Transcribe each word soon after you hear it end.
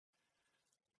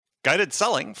Guided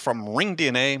selling from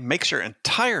RingDNA makes your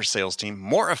entire sales team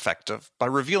more effective by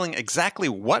revealing exactly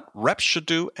what reps should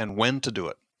do and when to do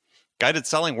it. Guided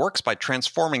selling works by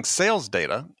transforming sales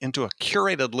data into a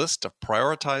curated list of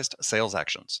prioritized sales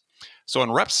actions. So when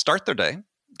reps start their day,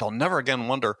 they'll never again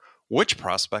wonder which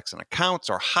prospects and accounts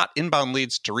or hot inbound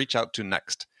leads to reach out to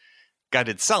next.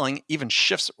 Guided selling even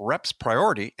shifts reps'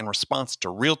 priority in response to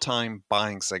real-time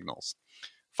buying signals.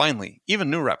 Finally,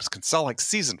 even new reps can sell like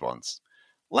seasoned ones.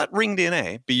 Let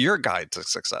RingDNA be your guide to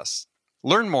success.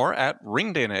 Learn more at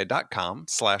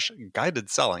ringdna.com/guided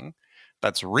selling.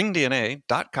 That's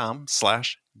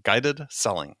ringdna.com/guided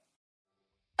selling.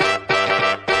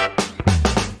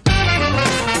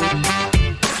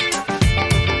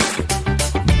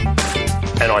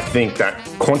 And I think that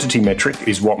quantity metric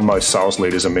is what most sales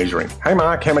leaders are measuring. Hey,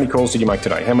 Mark, how many calls did you make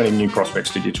today? How many new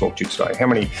prospects did you talk to today? How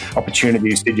many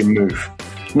opportunities did you move?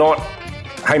 Not,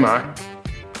 hey, Mark,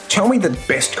 tell me the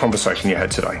best conversation you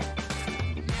had today.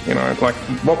 You know, like,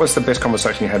 what was the best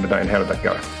conversation you had today and how did that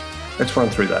go? Let's run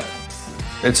through that.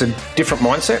 It's a different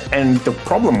mindset. And the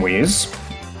problem is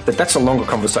that that's a longer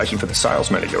conversation for the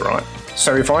sales manager, right?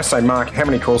 So if I say, Mark, how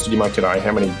many calls did you make today?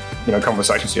 How many,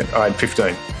 conversations you had? I had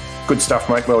 15. Good stuff,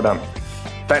 mate. Well done.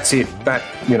 That's it. That,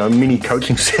 mini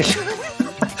coaching session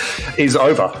is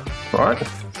over, right?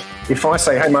 If I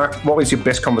say, hey, Mark, what was your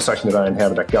best conversation today and how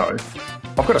did that go?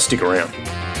 I've got to stick around.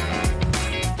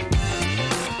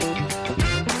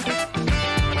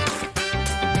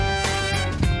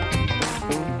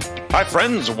 Hi,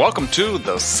 friends. Welcome to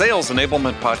the Sales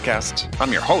Enablement Podcast.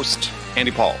 I'm your host,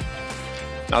 Andy Paul.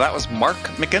 Now, that was Mark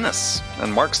McInnes,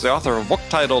 and Mark's the author of a book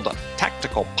titled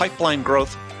Tactical Pipeline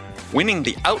Growth, Winning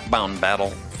the Outbound Battle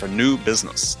for New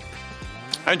Business.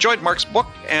 I enjoyed Mark's book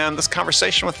and this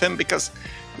conversation with him because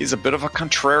he's a bit of a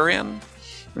contrarian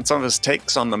in some of his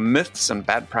takes on the myths and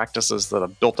bad practices that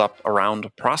have built up around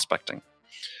prospecting.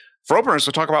 For openers,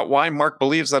 we talk about why Mark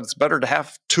believes that it's better to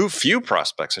have too few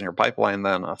prospects in your pipeline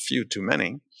than a few too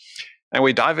many. And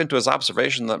we dive into his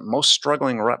observation that most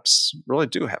struggling reps really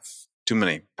do have too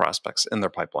many prospects in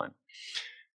their pipeline.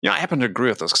 I happen to agree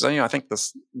with this because I think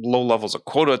this low levels of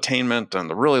quota attainment and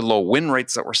the really low win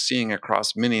rates that we're seeing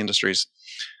across many industries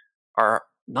are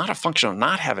not a function of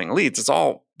not having leads. It's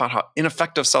all about how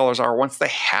ineffective sellers are once they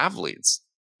have leads,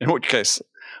 in which case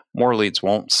more leads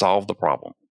won't solve the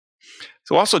problem.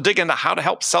 So we'll also dig into how to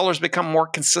help sellers become more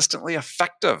consistently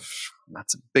effective.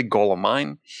 That's a big goal of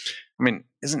mine.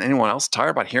 Isn't anyone else tired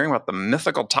about hearing about the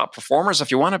mythical top performers? If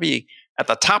you want to be at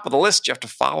the top of the list, you have to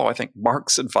follow, I think,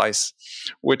 Mark's advice,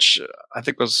 which I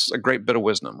think was a great bit of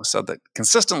wisdom. It said that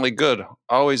consistently good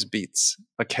always beats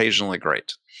occasionally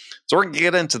great. So we're going to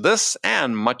get into this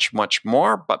and much, much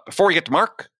more. But before we get to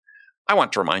Mark, I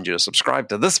want to remind you to subscribe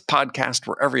to this podcast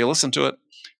wherever you listen to it.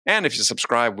 And if you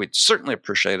subscribe, we'd certainly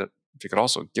appreciate it if you could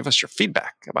also give us your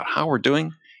feedback about how we're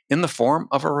doing in the form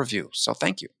of a review. So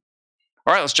thank you.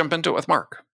 All right, let's jump into it with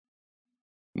Mark.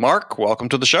 Mark, welcome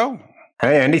to the show.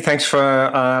 Hey, Andy, thanks for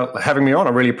having me on. I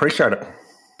really appreciate it.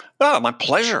 Oh, my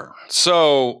pleasure.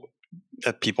 So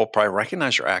people probably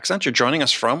recognize your accent. You're joining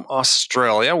us from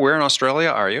Australia. Where in Australia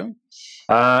are you?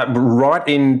 Right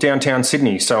in downtown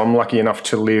Sydney. So I'm lucky enough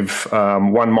to live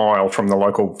 1 mile from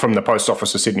the post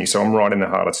office of Sydney. So I'm right in the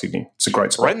heart of Sydney. It's a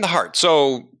great spot. Right in the heart.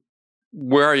 So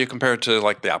where are you compared to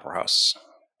like the Opera House?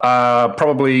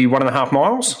 Probably 1.5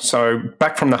 miles. So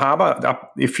back from the harbour.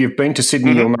 If you've been to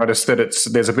Sydney, you'll notice that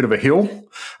there's a bit of a hill,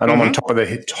 and I'm on top of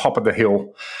the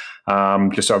hill,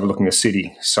 just overlooking the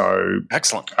city. So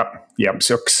excellent.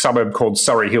 So a suburb called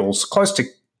Surrey Hills, close to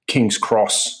King's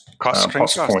Cross. King's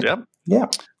Cross. Yeah.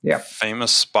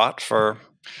 Famous spot for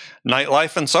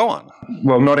nightlife and so on.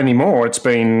 Well, not anymore. It's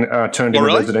been turned into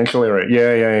a residential area.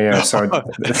 Yeah. So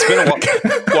it's been a while.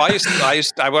 Well,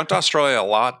 I went to Australia a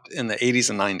lot in the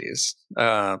 80s and 90s,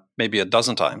 maybe a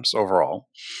dozen times overall.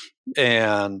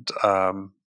 And I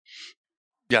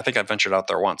think I ventured out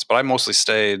there once, but I mostly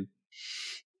stayed,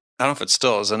 I don't know if it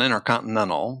still is, an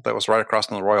Intercontinental that was right across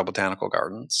from the Royal Botanical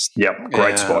Gardens. Yep,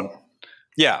 great spot.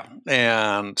 Yeah,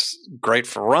 and great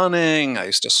for running. I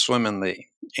used to swim in the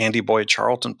Andy Boyd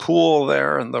Charlton pool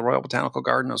there in the Royal Botanical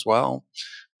Garden as well.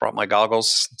 Brought my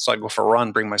goggles, so I'd go for a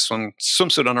run, bring my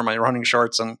swimsuit under my running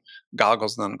shorts and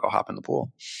goggles, and then go hop in the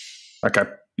pool. Okay.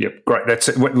 Yep, great. That's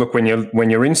it. Look, when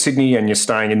you're in Sydney and you're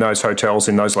staying in those hotels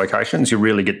in those locations, you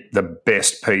really get the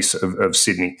best piece of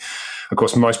Sydney. Of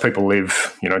course, most people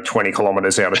live, 20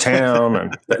 kilometres out of town,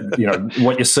 and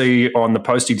what you see on the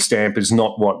postage stamp is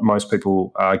not what most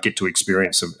people get to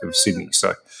experience of Sydney.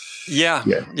 So, yeah.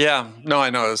 No, I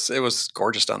know it was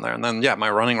gorgeous down there. And then, my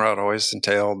running route always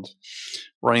entailed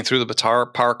running through the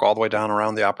Batara Park all the way down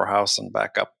around the Opera House and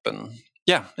back up and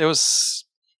Yeah, it was,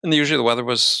 and usually the weather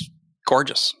was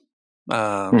gorgeous.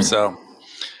 So,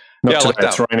 Not yeah, I today, lucked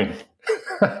it's out. raining.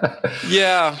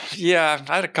 Yeah.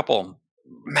 I had a couple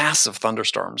massive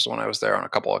thunderstorms when I was there on a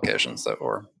couple occasions that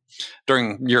were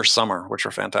during your summer, which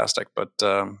were fantastic, but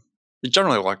it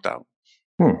generally lucked out.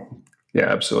 Yeah,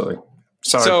 absolutely.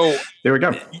 So there we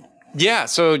go. Yeah,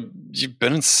 so you've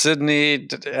been in Sydney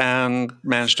and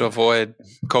managed to avoid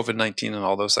COVID-19 and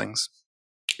all those things.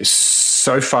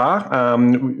 So far,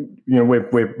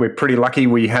 we're pretty lucky.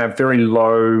 We have very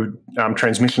low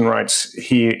transmission rates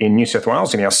here in New South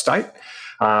Wales, in our state.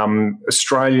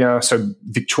 Australia, so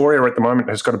Victoria at the moment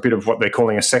has got a bit of what they're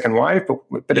calling a second wave,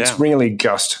 but it's really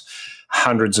just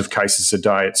hundreds of cases a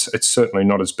day. It's certainly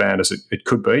not as bad as it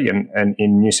could be, and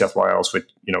in New South Wales,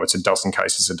 it's a dozen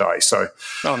cases a day. So,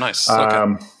 nice.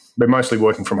 Okay. We're mostly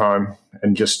working from home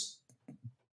and just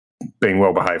being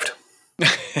well behaved.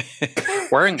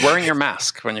 wearing your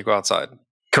mask when you go outside.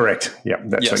 Correct. Yeah,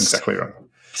 that's exactly right.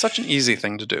 Such an easy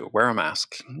thing to do. Wear a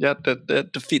mask. Yet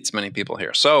it defeats many people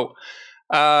here. So,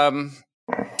 all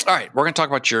right, we're going to talk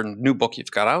about your new book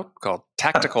you've got out called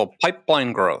Tactical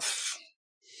Pipeline Growth.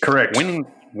 Correct.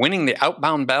 Winning the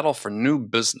Outbound Battle for New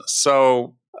Business.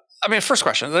 So, I mean, first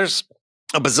question, there's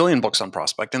a bazillion books on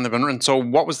prospecting that have been written. So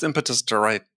what was the impetus to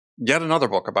write yet another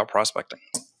book about prospecting?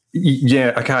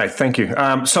 Yeah, okay, thank you.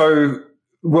 I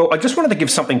just wanted to give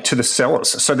something to the sellers.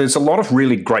 So there's a lot of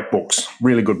really great books,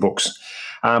 really good books,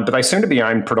 but they seem to be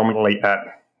aimed predominantly at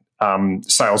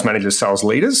sales managers, sales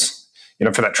leaders,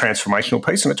 for that transformational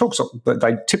piece. And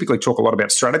they typically talk a lot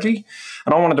about strategy.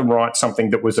 And I wanted to write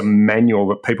something that was a manual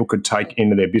that people could take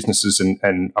into their businesses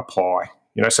and apply,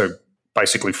 so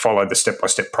basically follow the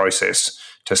step-by-step process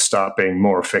to start being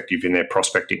more effective in their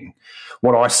prospecting.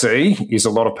 What I see is a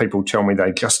lot of people tell me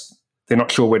they're not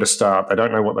sure where to start. They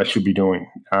don't know what they should be doing.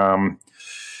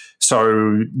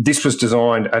 So this was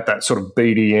designed at that sort of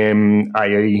BDM,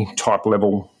 AE type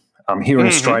level. Here in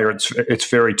Australia, it's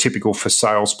very typical for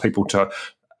salespeople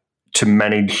to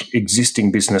manage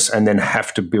existing business and then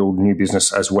have to build new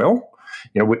business as well.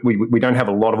 We don't have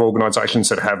a lot of organisations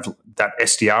that have that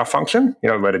SDR function,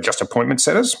 that are just appointment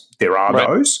setters. There are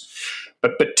those.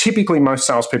 But typically most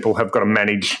salespeople have got to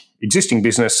manage existing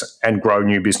business and grow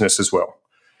new business as well.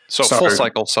 So full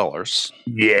cycle sellers.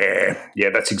 Yeah,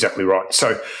 that's exactly right.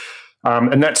 So,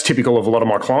 and that's typical of a lot of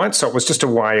my clients. So it was just a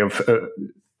way of,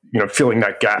 filling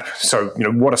that gap. So,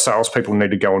 what do salespeople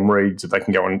need to go and read that they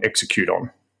can go and execute on?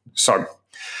 So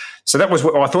that was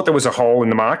what I thought there was a hole in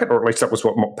the market, or at least that was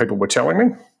what people were telling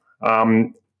me.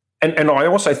 And I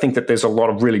also think that there's a lot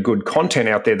of really good content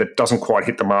out there that doesn't quite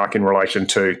hit the mark in relation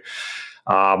to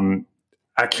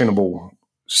actionable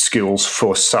skills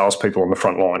for salespeople on the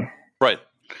front line. Right.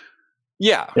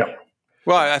 Yeah.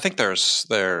 Well, I think there's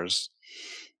a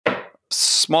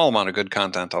small amount of good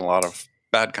content and a lot of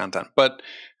bad content, but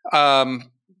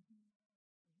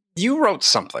you wrote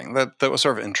something that was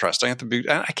sort of interesting at the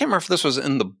beginning. I can't remember if this was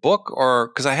in the book or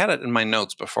because I had it in my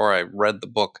notes before I read the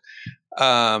book.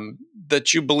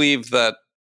 That you believe that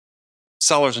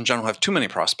sellers in general have too many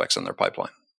prospects in their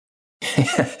pipeline.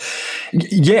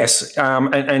 Yes,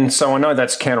 and so I know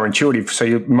that's counterintuitive.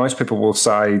 So most people will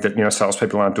say that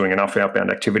salespeople aren't doing enough outbound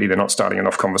activity; they're not starting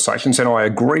enough conversations, and I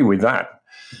agree with that.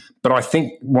 But I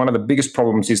think one of the biggest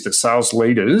problems is that sales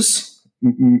leaders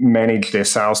manage their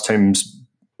sales teams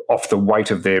off the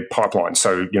weight of their pipeline.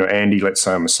 So Andy, let's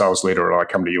say I'm a sales leader, and I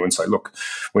come to you and say, "Look,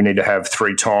 we need to have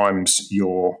 3 times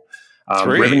your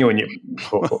revenue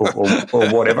or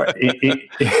whatever."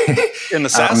 In the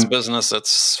SaaS business,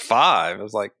 it's 5.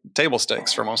 It's like table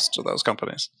stakes for most of those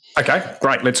companies. Okay,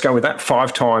 great. Let's go with that.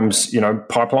 5 times,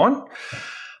 pipeline.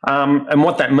 And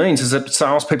what that means is that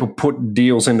salespeople put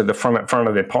deals into the front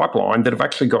of their pipeline that have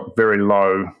actually got very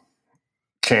low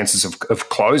chances of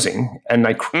closing, and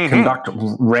they conduct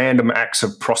random acts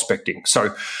of prospecting.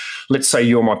 So let's say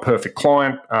you're my perfect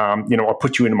client. I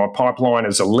put you into my pipeline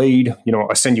as a lead.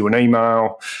 I send you an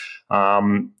email.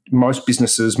 Most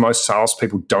businesses, most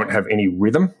salespeople don't have any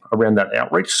rhythm around that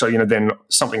outreach. So, then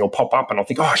something will pop up and I'll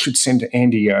think, I should send to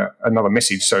Andy another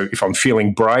message. So if I'm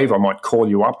feeling brave, I might call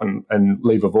you up and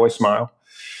leave a voicemail.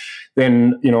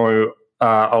 Then,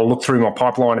 I'll look through my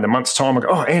pipeline in a month's time. I go,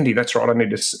 oh, Andy, that's right.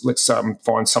 Let's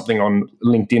find something on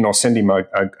LinkedIn. I'll send him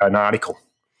an article.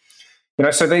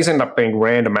 So these end up being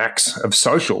random acts of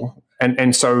social.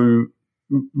 And so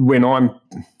when I'm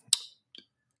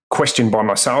questioned by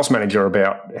my sales manager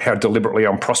about how deliberately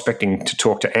I'm prospecting to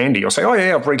talk to Andy, I'll say, oh,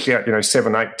 yeah, I've reached out,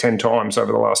 7, 8, 10 times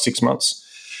over the last 6 months.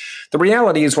 The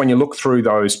reality is when you look through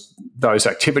those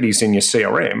activities in your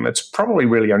CRM, it's probably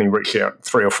really only reached out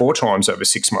 3 or 4 times over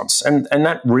 6 months. And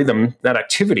that rhythm, that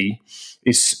activity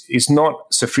is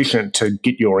not sufficient to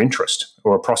get your interest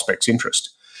or a prospect's interest.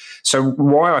 So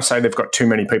why I say they've got too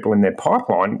many people in their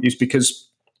pipeline is because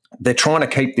they're trying to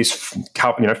keep this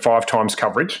 5 times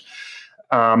coverage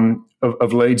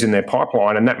of leads in their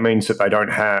pipeline, and that means that they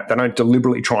don't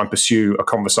deliberately try and pursue a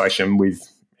conversation with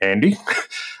Andy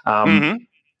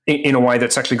in a way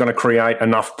that's actually going to create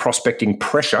enough prospecting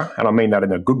pressure, and I mean that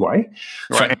in a good way,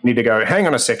 for Andy to go, hang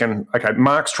on a second, okay,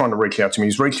 Mark's trying to reach out to me.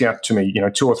 He's reached out to me,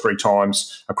 2 or 3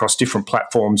 times across different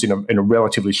platforms in a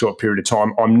relatively short period of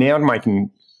time. I'm now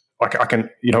making, like, I can,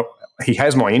 he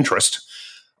has my interest.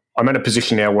 I'm in a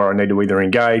position now where I need to either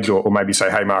engage or maybe say,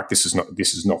 hey, Mark, this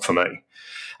is not for me.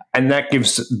 And that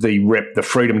gives the rep the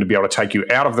freedom to be able to take you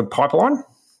out of the pipeline,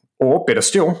 or better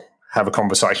still, have a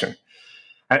conversation.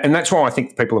 And that's why I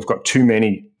think people have got too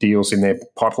many deals in their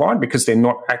pipeline, because they're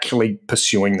not actually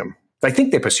pursuing them. They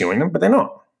think they're pursuing them, but they're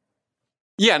not.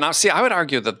 Yeah, now see, I would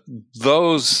argue that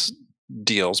those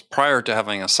deals prior to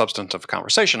having a substantive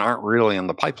conversation aren't really in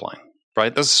the pipeline,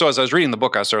 right? So as I was reading the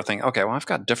book, I was sort of thinking, okay, well, I've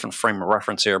got a different frame of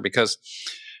reference here because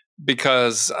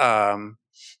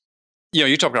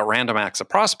you talk about random acts of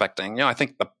prospecting. I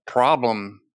think the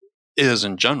problem is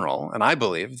in general, and I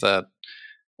believe that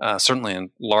certainly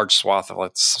in large swath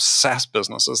of SaaS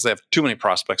businesses, they have too many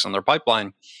prospects in their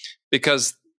pipeline,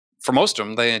 because for most of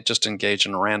them, they just engage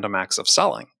in random acts of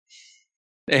selling.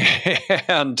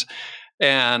 And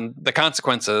the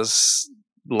consequences,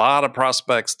 a lot of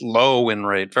prospects, low win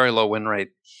rate, very low win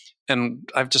rate. And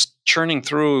I'm just churning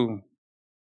through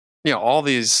all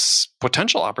these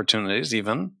potential opportunities,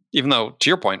 even though, to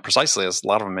your point, precisely, as a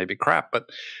lot of them may be crap, but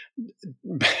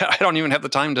I don't even have the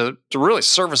time to really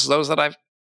service those that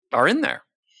are in there.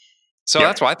 So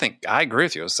that's why I think I agree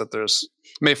with you, is that there's,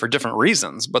 maybe for different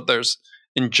reasons, but there's,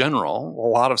 in general, a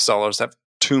lot of sellers have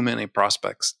too many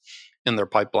prospects in their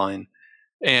pipeline.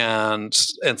 And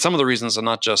some of the reasons are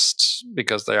not just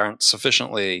because they aren't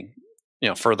sufficiently,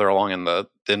 further along in the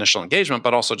initial engagement,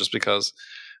 but also just because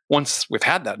once we've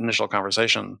had that initial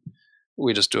conversation,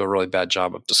 we just do a really bad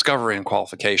job of discovery and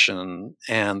qualification,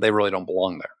 and they really don't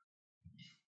belong there.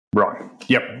 Right.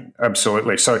 Yep.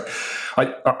 Absolutely. So,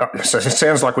 so it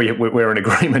sounds like we're in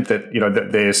agreement that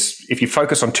that there's, if you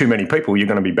focus on too many people, you're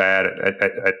going to be bad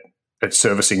at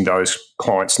servicing those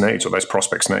clients' needs or those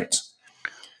prospects' needs.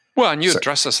 Well, and you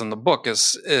address this in the book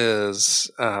is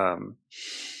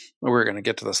we're going to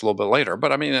get to this a little bit later,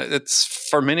 but I mean, it's,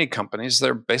 for many companies,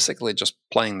 they're basically just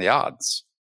playing the odds,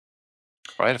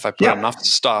 right? If I put enough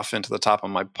stuff into the top of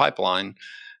my pipeline,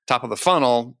 top of the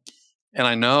funnel, and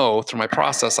I know through my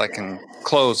process I can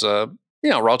close a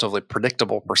relatively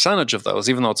predictable percentage of those,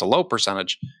 even though it's a low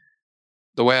percentage,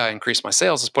 the way I increase my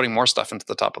sales is putting more stuff into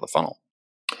the top of the funnel.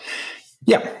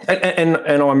 Yeah, and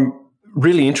I'm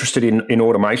really interested in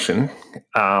automation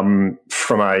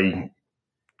from a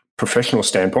professional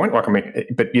standpoint.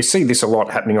 But you see this a lot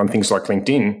happening on things like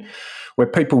LinkedIn, where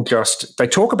people they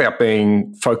talk about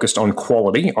being focused on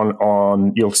quality.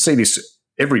 On you'll see this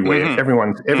everywhere.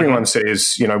 Mm-hmm. Everyone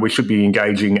says, we should be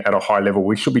engaging at a high level.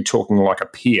 We should be talking like a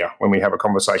peer when we have a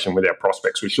conversation with our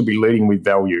prospects. We should be leading with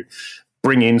value,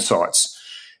 bring insights,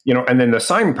 and then the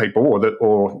same people in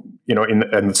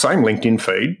the same LinkedIn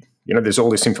feed, there's all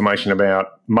this information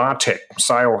about MarTech,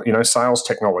 sales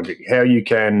technology, how you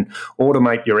can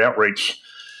automate your outreach.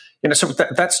 So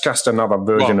that's just another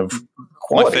version of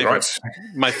quality, right?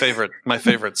 My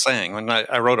favorite saying, when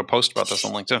I wrote a post about this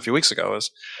on LinkedIn a few weeks ago, is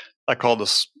I called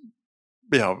this,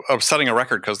 of setting a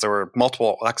record because there were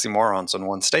multiple oxymorons in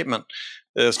one statement.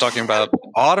 It was talking about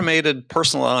automated,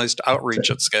 personalized outreach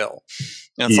at scale.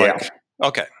 And it's like,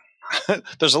 okay,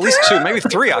 there's at least 2, maybe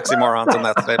 3 oxymorons in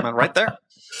that statement right there.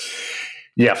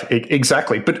 Yeah,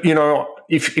 exactly. But,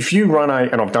 if you run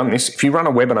and I've done this, if you run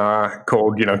a webinar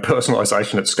called,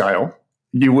 personalization at scale,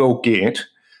 you will get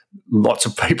lots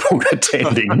of people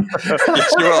attending.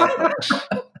 Yes, you will.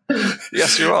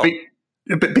 Yes, you will.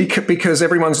 But because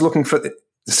everyone's looking for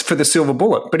the silver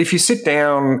bullet. But if you sit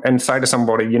down and say to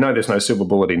somebody, there's no silver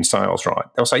bullet in sales, right?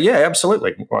 They'll say, yeah,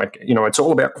 absolutely. It's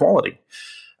all about quality.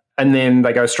 And then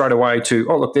they go straight away to,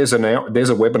 oh, look, there's a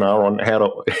webinar on how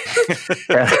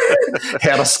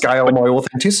to scale my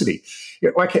authenticity.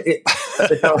 I'm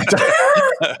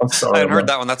sorry, I hadn't heard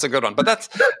that one. That's a good one. But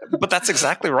that's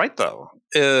exactly right, though.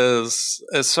 Is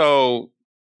so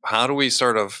how do we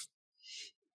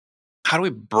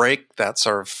break that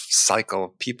sort of cycle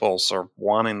of people sort of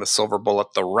wanting the silver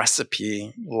bullet, the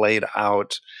recipe laid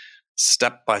out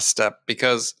step by step?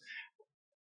 Because,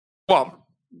 well,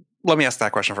 let me ask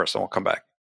that question first, and we'll come back.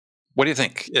 What do you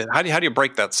think? How do you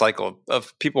break that cycle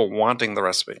of people wanting the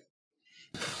recipe?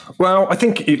 Well, I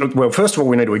think, first of all,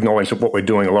 we need to acknowledge that what we're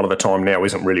doing a lot of the time now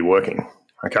isn't really working.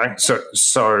 Okay.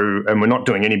 And we're not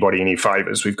doing anybody any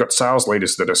favors. We've got sales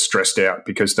leaders that are stressed out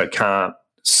because they can't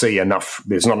see enough.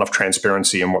 There's not enough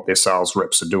transparency in what their sales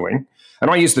reps are doing. And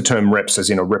I use the term reps as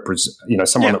in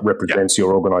someone that represents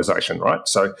your organization, right?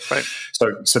 So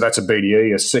that's a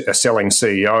BDE, a selling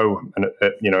CEO,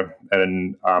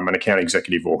 and an account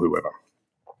executive or whoever.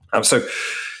 So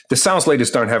the sales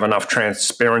leaders don't have enough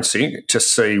transparency to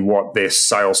see what their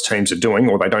sales teams are doing,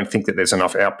 or they don't think that there's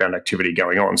enough outbound activity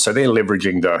going on. So they're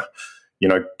leveraging the,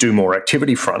 do more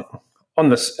activity front. On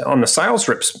the sales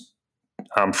reps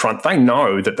front, they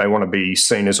know that they want to be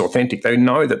seen as authentic. They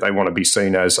know that they want to be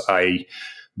seen as a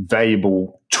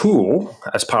valuable tool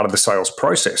as part of the sales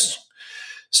process.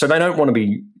 So they don't want to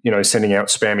be, sending out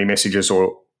spammy messages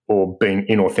or being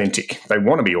inauthentic. They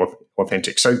want to be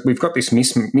authentic. So we've got this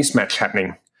mismatch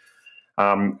happening.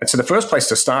 And so the first place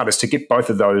to start is to get both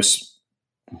of those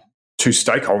two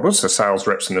stakeholders, the sales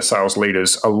reps and the sales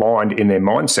leaders, aligned in their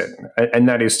mindset. And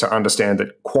that is to understand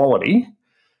that quality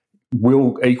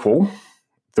will equal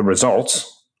the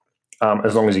results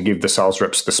as long as you give the sales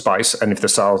reps the space and give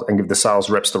the sales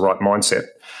reps the right mindset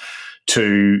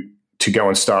to go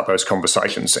and start those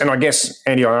conversations. And I guess,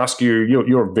 Andy, I ask you,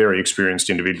 you're a very experienced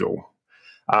individual.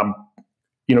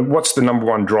 What's the number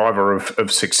one driver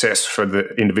of success for the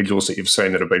individuals that you've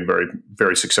seen that have been very,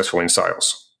 very successful in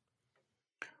sales?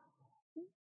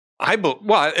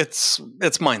 It's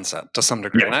mindset to some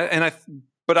degree,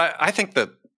 but I think that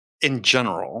in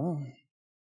general,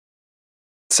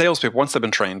 salespeople, once they've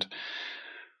been trained,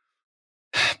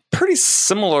 pretty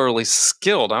similarly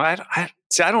skilled. I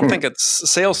don't think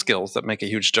it's sales skills that make a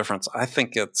huge difference. I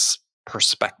think it's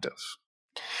perspective,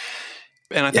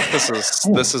 and I think this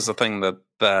is the thing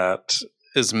that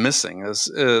is missing is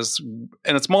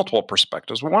and it's multiple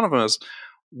perspectives. One of them is,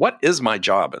 what is my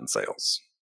job in sales?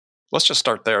 Let's just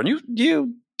start there, and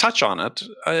you touch on it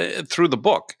through the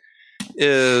book.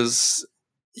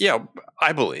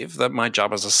 I believe that my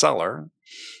job as a seller,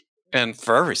 and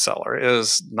for every seller,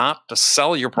 is not to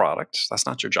sell your product. That's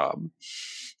not your job.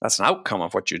 That's an outcome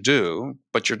of what you do.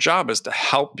 But your job is to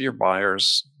help your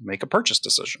buyers make a purchase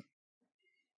decision.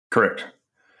 Correct.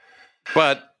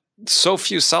 But so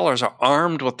few sellers are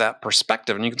armed with that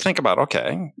perspective. And you can think about,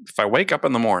 okay, if I wake up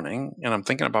in the morning and I'm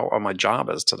thinking about what my job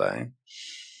is today,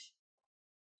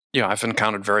 I've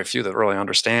encountered very few that really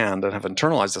understand and have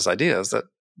internalized this idea is that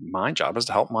my job is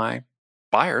to help my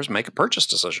buyers make a purchase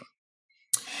decision.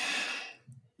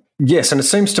 Yes, and it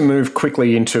seems to move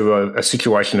quickly into a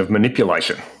situation of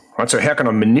manipulation. Right? So how can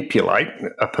I manipulate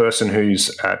a person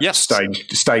who's at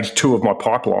stage 2 of my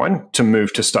pipeline to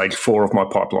move to stage 4 of my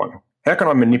pipeline? How can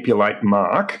I manipulate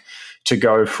Mark to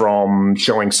go from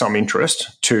showing some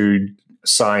interest to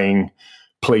saying,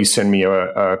 please send me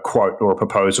a quote or a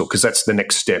proposal, because that's the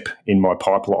next step in my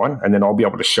pipeline, and then I'll be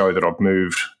able to show that I've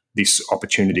moved this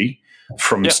opportunity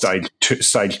from stage 2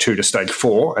 to stage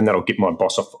 4, and that'll get my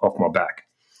boss off my back.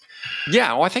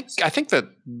 Yeah, well, I think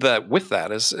that with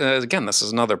that is again, this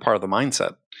is another part of the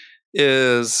mindset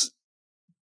is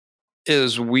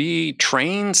we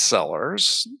train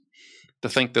sellers to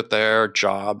think that their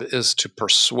job is to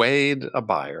persuade a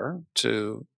buyer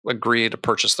to agree to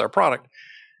purchase their product.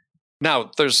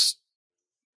 Now, there's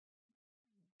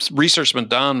research been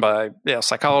done by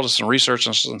psychologists and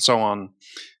researchers and so on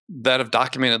that have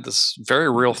documented this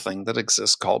very real thing that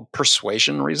exists called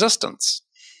persuasion resistance.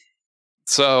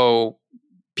 So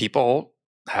people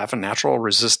have a natural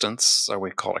resistance, or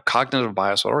we call it a cognitive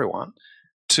bias, whatever we want,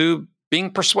 to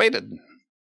being persuaded.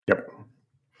 Yep.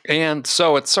 And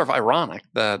so it's sort of ironic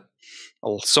that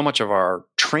so much of our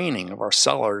training of our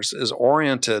sellers is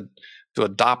oriented to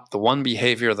adopt the one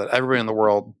behavior that everybody in the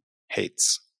world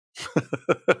hates.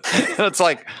 And it's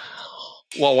like,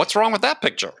 well, what's wrong with that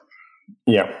picture?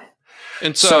 Yeah.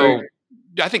 And so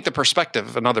I think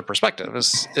another perspective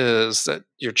is that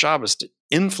your job is to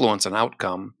influence an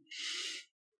outcome.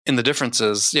 And the difference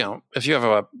is, if you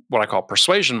have what I call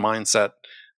persuasion mindset,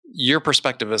 your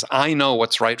perspective is, I know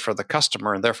what's right for the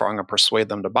customer, and therefore I'm going to persuade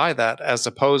them to buy that, as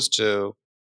opposed to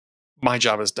my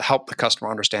job is to help the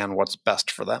customer understand what's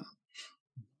best for them.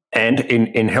 And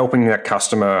in helping that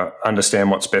customer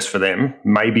understand what's best for them,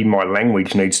 maybe my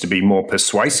language needs to be more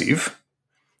persuasive.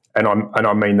 And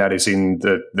I mean that is in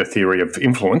the theory of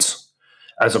influence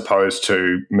as opposed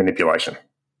to manipulation.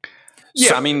 Yeah,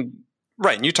 So, I mean,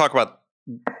 right. And you talk about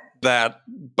that,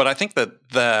 but I think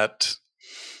that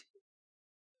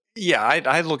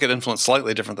I look at influence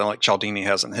slightly different than like Cialdini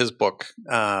has in his book,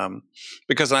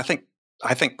 because I think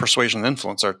persuasion and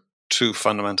influence are two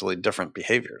fundamentally different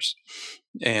behaviors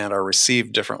and are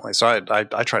received differently. So I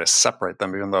try to separate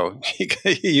them, even though he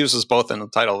uses both in the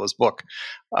title of his book.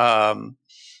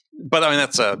 But I mean,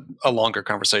 that's a longer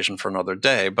conversation for another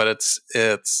day. But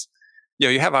it's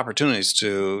you have opportunities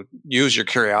to use your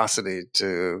curiosity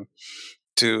to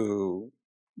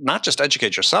not just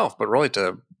educate yourself, but really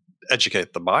to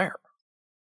educate the buyer,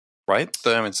 right?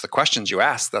 I mean, it's the questions you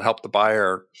ask that help the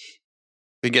buyer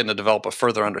begin to develop a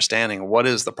further understanding of what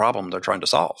is the problem they're trying to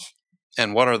solve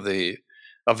and what are the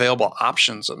available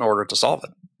options in order to solve it.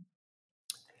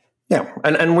 Yeah,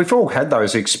 and we've all had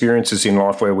those experiences in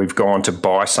life where we've gone to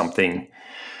buy something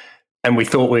and we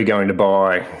thought we were going to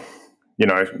buy,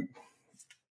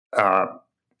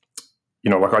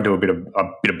 like I do a bit of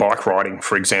bike riding,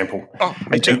 for example. Oh,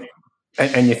 me too.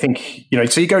 And you think,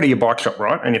 so you go to your bike shop,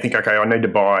 right? And you think, okay, I need to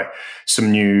buy some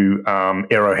new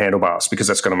aero handlebars because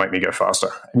that's going to make me go faster.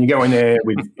 And you go in there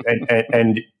with,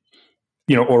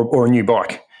 or a new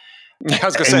bike. I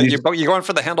was going to say, you're going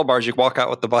for the handlebars, you walk out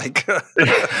with the bike. Well,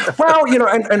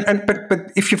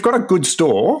 but if you've got a good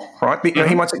store, right,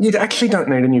 he might say, you actually don't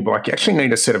need a new bike. You actually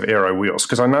need a set of aero wheels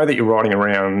because I know that you're riding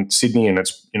around Sydney and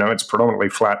it's predominantly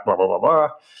flat, blah, blah, blah, blah.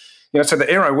 So the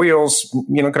aero wheels,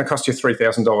 not going to cost you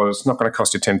 $3,000, not going to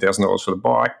cost you $10,000 for the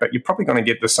bike, but you're probably going to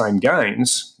get the same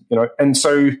gains, And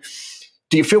so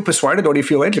do you feel persuaded or do you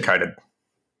feel educated?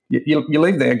 You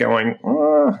leave there going,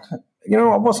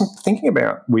 I wasn't thinking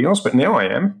about wheels, but now I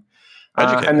am.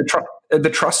 And the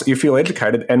trust that you feel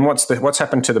educated, and what's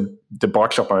happened to the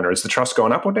bike shop owner? Is the trust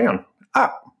gone up or down?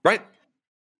 Up. Right.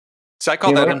 So I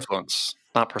call that influence,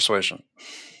 not persuasion.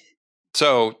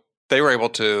 So they were able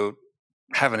to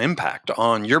have an impact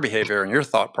on your behavior and your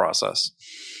thought process,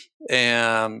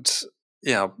 and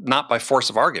not by force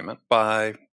of argument,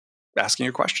 by asking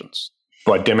you questions,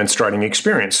 by demonstrating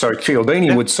experience. So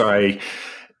Cialdini would say,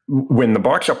 when the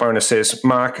bike shop owner says,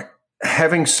 Mark,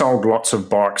 having sold lots of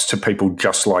bikes to people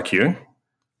just like you,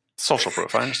 social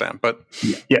proof, I understand, but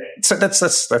yeah, so that's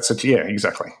it. Yeah,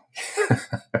 exactly.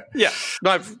 Yeah,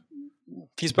 no,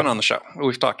 he's been on the show.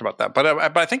 We've talked about that,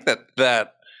 but I think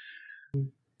that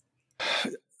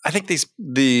I think these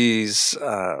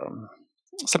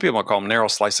some people call them narrow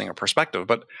slicing of perspective,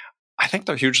 but I think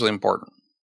they're hugely important.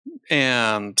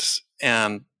 And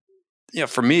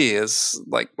for me, is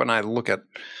like when I look at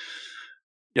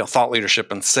thought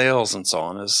leadership and sales and so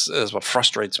on, is what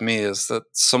frustrates me is that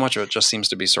so much of it just seems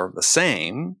to be sort of the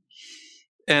same.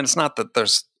 And it's not that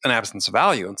there's an absence of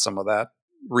value in some of that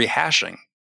rehashing,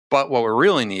 but what we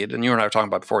really need, and you and I were talking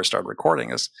about before we started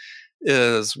recording,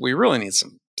 is we really need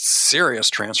some serious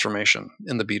transformation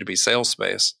in the B2B sales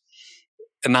space,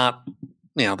 and not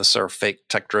the sort of fake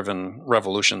tech-driven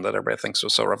revolution that everybody thinks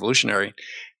was so revolutionary.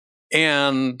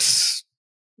 And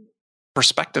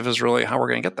perspective is really how we're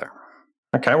going to get there.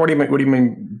 Okay, what do you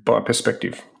mean by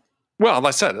perspective? Well, like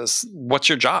I said, is what's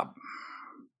your job?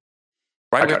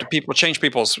 Right? Okay. We have to change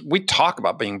people's. We talk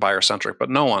about being buyer-centric, but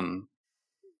no one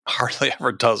hardly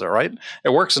ever does it. Right? It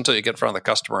works until you get in front of the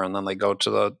customer, and then they go to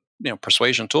the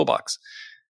persuasion toolbox.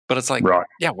 But it's like, right.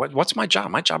 Yeah, what's my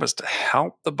job? My job is to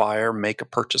help the buyer make a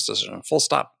purchase decision. Full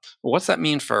stop. What's that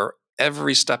mean for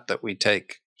every step that we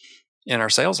take in our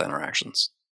sales interactions?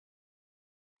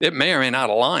 It may or may not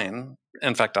align.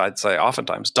 In fact, I'd say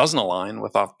oftentimes doesn't align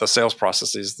with the sales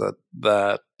processes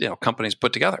that companies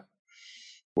put together,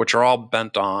 which are all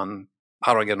bent on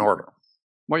how do I get an order?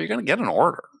 Well, you're going to get an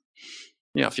order,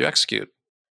 if you execute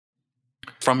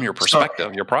from your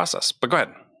perspective, your process. But go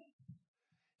ahead.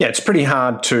 Yeah, it's pretty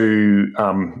hard to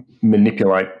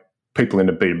manipulate people in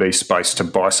the B2B space to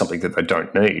buy something that they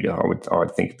don't need. I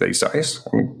would think these days.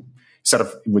 I mean,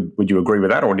 would you agree with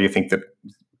that, or do you think that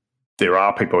there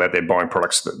are people out there buying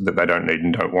products that they don't need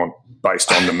and don't want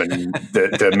based on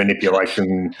the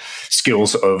manipulation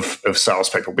skills of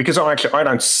salespeople? Because I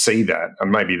don't see that,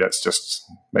 and maybe that's just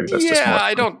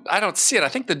I don't see it. I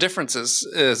think the difference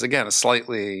is again a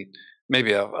slightly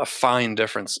maybe a fine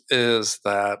difference is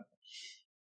that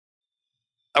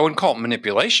I wouldn't call it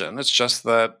manipulation. It's just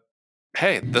that,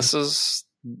 hey,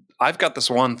 I've got this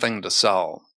one thing to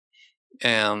sell,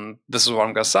 and this is what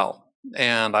I'm going to sell.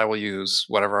 And I will use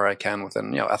whatever I can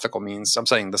within ethical means. I'm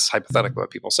saying this hypothetically,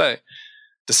 what people say,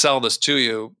 to sell this to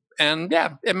you. And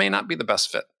yeah, it may not be the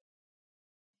best fit.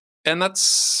 And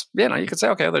that's, you could say,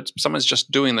 okay, someone's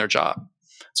just doing their job.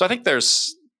 So I think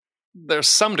there's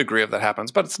some degree of that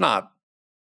happens, but it's not,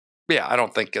 I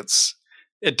don't think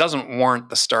it doesn't warrant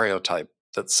the stereotype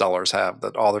that sellers have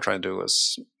that all they're trying to do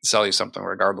is sell you something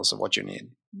regardless of what you need.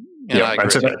 I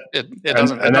agree.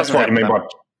 And that's what you mean by,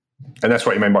 and that's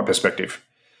what you mean by perspective.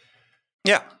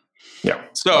 Yeah. Yeah.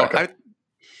 So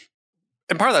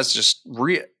and part of that's just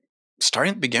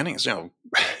starting at the beginnings,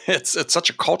 it's such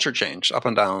a culture change up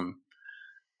and down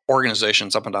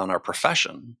organizations, up and down our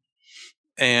profession.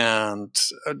 And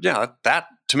that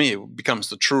to me becomes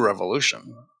the true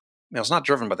revolution. It's not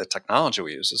driven by the technology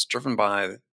we use. It's driven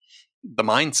by the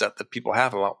mindset that people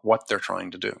have about what they're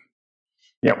trying to do.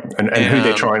 Yeah, and who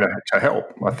they're trying to help,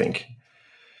 I think.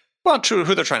 Well, true,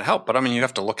 who they're trying to help, but I mean, you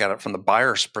have to look at it from the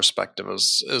buyer's perspective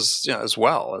as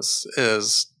well as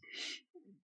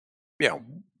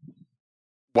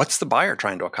what's the buyer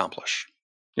trying to accomplish?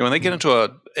 When they get into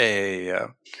a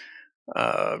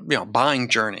buying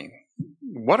journey,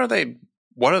 what are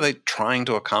they trying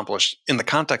to accomplish in the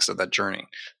context of that journey?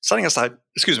 Setting aside,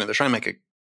 they're trying to make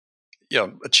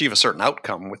achieve a certain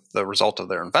outcome with the result of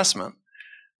their investment,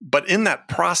 but in that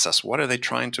process, what are they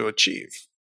trying to achieve?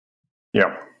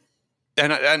 Yeah.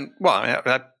 And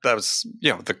that was,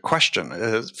 the question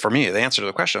is, for me, the answer to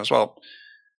the question is, well,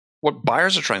 what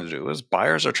buyers are trying to do is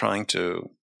buyers are trying to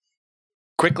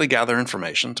quickly gather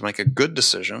information to make a good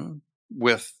decision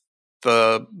with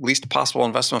the least possible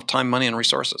investment of time, money, and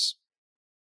resources.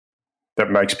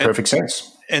 That makes perfect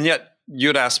sense. And yet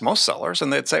you'd ask most sellers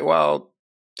and they'd say, well,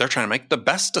 they're trying to make the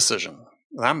best decision.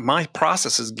 My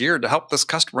process is geared to help this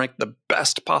customer make the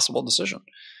best possible decision.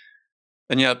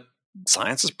 And yet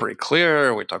science is pretty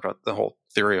clear. We talked about the whole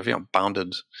theory of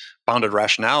bounded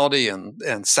rationality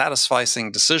and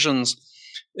satisfying decisions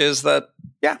is that,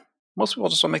 most people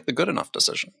just want to make the good enough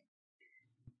decision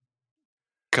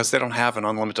because they don't have an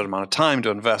unlimited amount of time to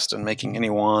invest in making any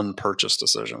one purchase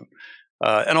decision.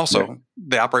 And also,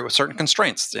 they operate with certain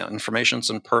constraints. Information's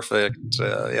imperfect.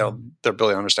 Their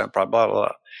ability to understand blah, blah,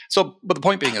 blah. So, but the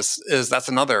point being is that's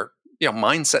another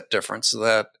mindset difference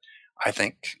that I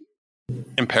think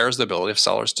impairs the ability of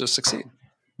sellers to succeed.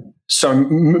 So,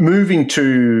 moving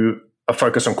to a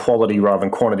focus on quality rather than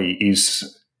quantity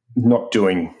is not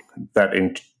doing that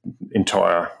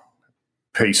entire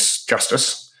piece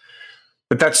justice.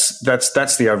 But that's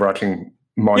the overarching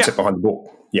mindset behind the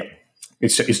book. Yeah.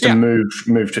 It's to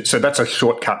move to, so that's a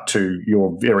shortcut to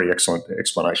your very excellent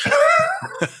explanation.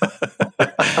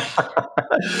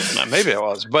 Maybe it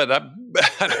was, but I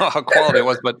don't know how quality it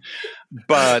was, but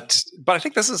I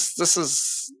think this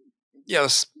has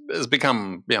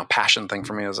become a passion thing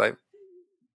for me as I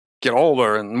get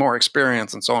older and more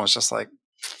experience and so on. It's just like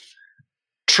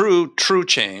true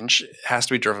change has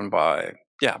to be driven by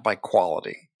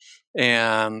quality.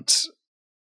 And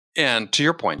to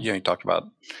your point, you talked about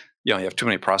you have too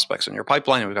many prospects in your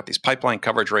pipeline, and we've got these pipeline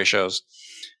coverage ratios.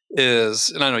 And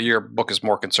I know your book is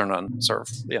more concerned on sort of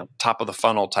top of the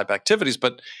funnel type activities,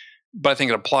 but I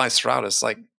think it applies throughout. It's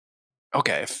like,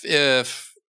 okay, if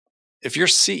you're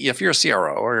a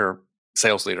CRO or you're a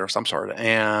sales leader of some sort,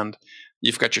 and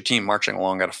you've got your team marching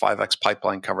along at a 5x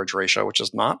pipeline coverage ratio, which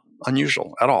is not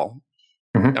unusual at all.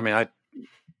 Mm-hmm. I mean, I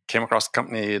came across a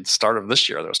company at the start of this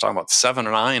year that was talking about 7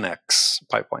 or 9x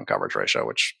pipeline coverage ratio,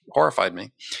 which horrified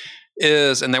me.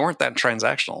 And they weren't that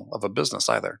transactional of a business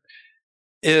either.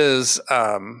 What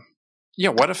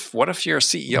if your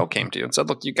CEO came to you and said,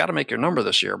 look, you got to make your number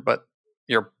this year, but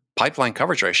your pipeline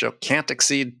coverage ratio can't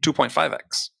exceed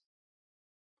 2.5x.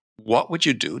 What would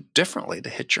you do differently to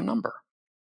hit your number?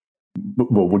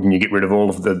 Well, wouldn't you get rid of all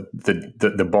of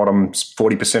the bottom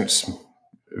 40%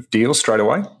 of deals straight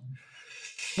away?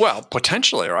 Well,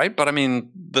 potentially, right? But I mean,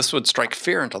 this would strike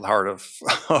fear into the heart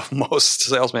of most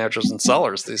sales managers and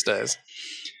sellers these days.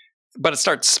 But it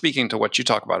starts speaking to what you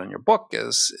talk about in your book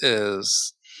is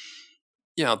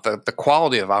the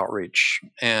quality of outreach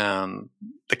and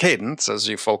the cadence as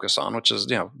you focus on, which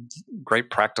is great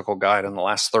practical guide in the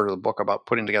last third of the book about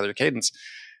putting together your cadence,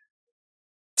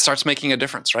 starts making a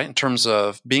difference, right? In terms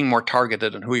of being more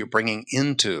targeted and who you're bringing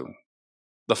into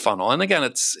the funnel. And again,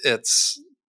 it's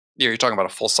you're talking about a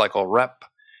full cycle rep,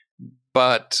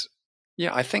 but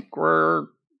I think there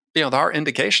are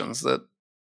indications that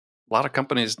a lot of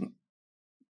companies,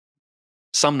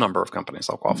 some number of companies,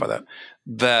 I'll qualify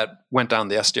that went down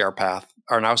the SDR path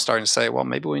are now starting to say, well,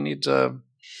 maybe we need to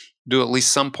do at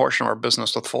least some portion of our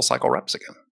business with full cycle reps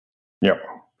again. Yeah.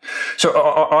 So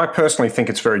I personally think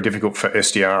it's very difficult for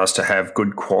SDRs to have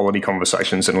good quality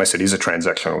conversations unless it is a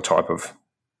transactional type of.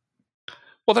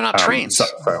 Well, they're not trained.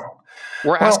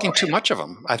 We're asking too much of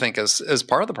them, I think, as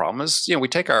part of the problem is, we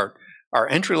take our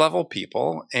entry-level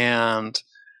people and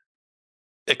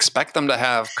expect them to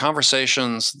have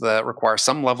conversations that require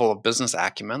some level of business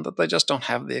acumen that they just don't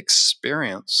have the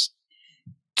experience.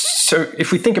 So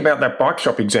if we think about that bike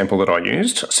shop example that I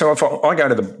used, so if I go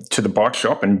to the bike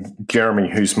shop and Jeremy,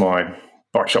 who's my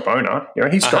bike shop owner,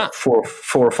 he's got four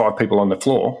or five people on the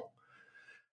floor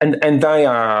and they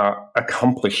are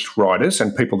accomplished riders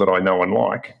and people that I know and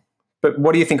like. But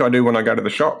what do you think I do when I go to the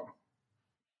shop?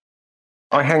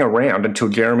 I hang around until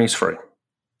Jeremy's free.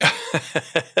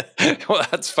 Well,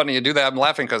 that's funny you do that. I'm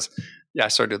laughing because, I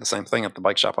sort of do the same thing at the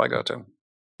bike shop I go to.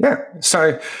 Yeah.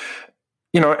 So,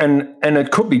 and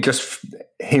it could be just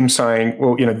him saying,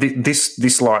 well,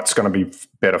 this light's going to be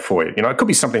better for you. It could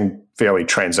be something fairly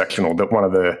transactional that one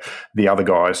of the other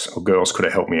guys or girls could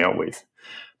have helped me out with.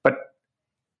 But,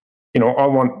 I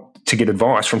want to get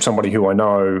advice from somebody who I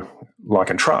know, like,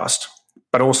 and trust,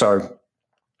 but also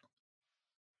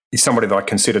is somebody that I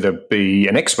consider to be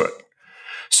an expert.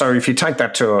 So if you take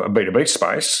that to a B2B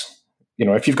space,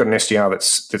 if you've got an SDR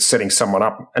that's setting someone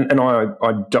up, and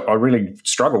I really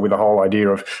struggle with the whole idea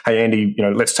of, hey, Andy,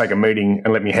 let's take a meeting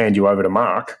and let me hand you over to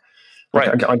Mark. Right.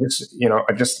 Hang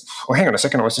on a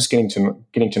second, I was just getting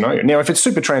to know you. Now, if it's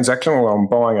super transactional, I'm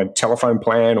buying a telephone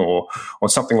plan or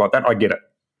something like that, I get it,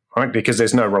 right? Because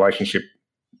there's no relationship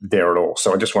there at all.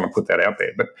 So I just want to put that out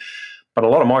there. But a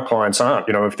lot of my clients aren't.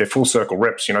 If they're full circle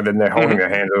reps, then they're holding their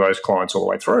hand to those clients all the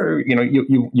way through.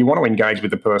 You want to engage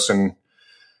with the person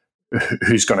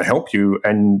who's going to help you,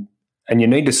 and you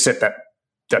need to set that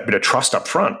bit of trust up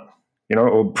front,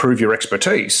 or prove your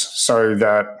expertise so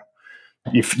that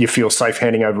you feel safe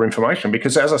handing over information.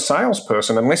 Because as a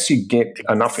salesperson, unless you get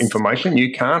enough information,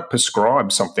 you can't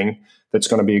prescribe something that's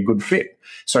going to be a good fit.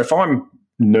 So if I'm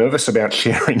nervous about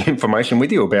sharing information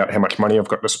with you about how much money I've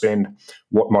got to spend,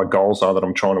 what my goals are that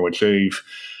I'm trying to achieve,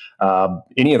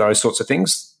 any of those sorts of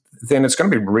things, then it's going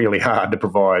to be really hard to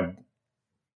provide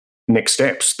next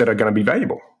steps that are going to be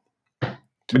valuable. Does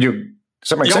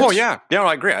that make sense? Oh, yeah. Yeah,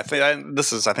 I agree.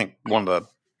 This is one of the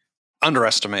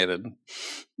underestimated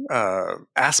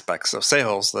aspects of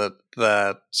sales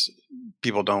that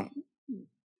people don't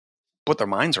put their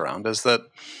minds around, is that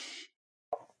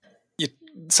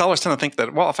sellers tend to think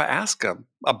that, well, if I ask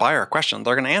a buyer a question,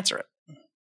 they're going to answer it.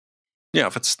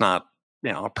 If it's not,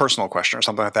 a personal question or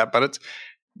something like that,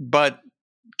 but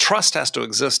trust has to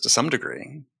exist to some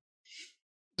degree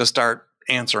to start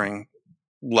answering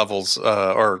levels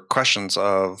or questions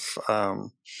of,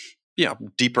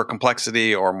 deeper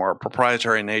complexity or more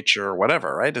proprietary nature or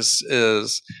whatever, right? Is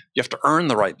you have to earn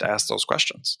the right to ask those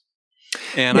questions.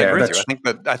 And I agree with you. I think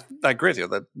that I agree with you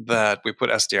that we put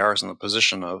SDRs in the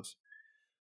position of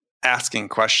asking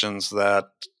questions that,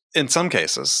 in some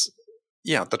cases,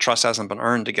 the trust hasn't been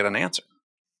earned to get an answer.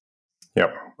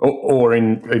 Yep. Or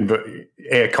in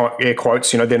air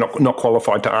quotes, they're not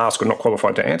qualified to ask or not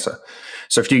qualified to answer.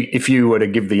 So if you were to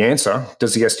give the answer,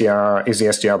 is the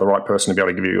SDR the right person to be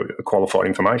able to give you qualified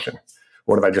information,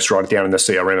 or do they just write it down in the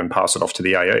CRM and pass it off to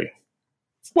the AE?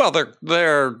 Well,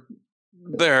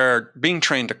 they're being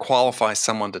trained to qualify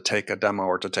someone to take a demo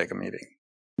or to take a meeting.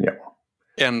 Yeah.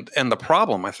 And the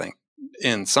problem, I think,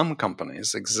 in some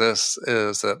companies exists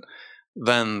is that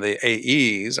then the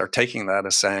AEs are taking that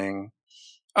as saying,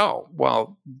 oh,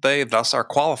 well, they thus are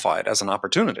qualified as an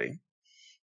opportunity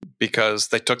because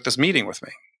they took this meeting with me.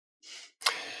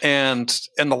 And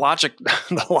the logic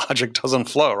doesn't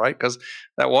flow, right? Because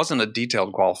that wasn't a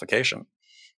detailed qualification.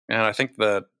 And I think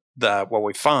that what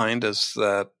we find is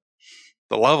that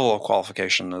the level of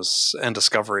qualification and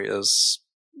discovery is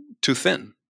too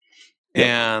thin. Yep.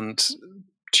 And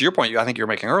to your point, I think you're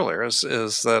making earlier is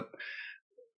that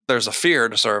there's a fear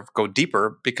to sort of go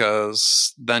deeper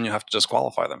because then you have to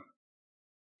disqualify them.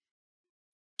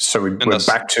 So we're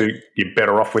back to you're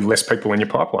better off with less people in your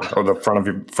pipeline or the front of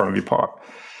your pipe.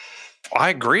 I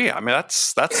agree. I mean,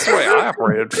 that's the way I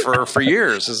operated for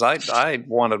years. Is I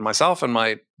wanted myself and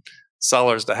my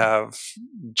sellers to have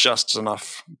just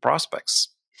enough prospects.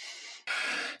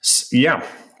 Yeah.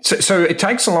 So it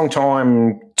takes a long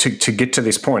time to get to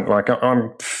this point. Like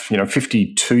I'm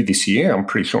 52 this year. I'm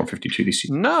pretty sure I'm 52 this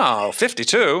year. No,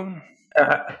 52.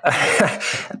 But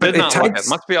it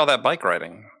must be all that bike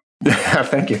riding.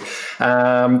 Thank you.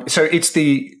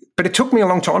 But it took me a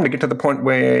long time to get to the point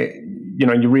where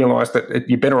you realise that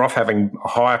you're better off having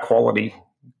higher quality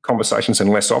conversations and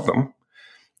less of them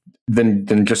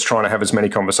than just trying to have as many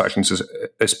conversations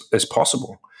as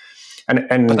possible.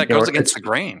 And but that goes against the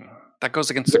grain. That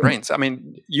goes against the grains. I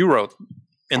mean, you wrote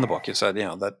in the book, you said,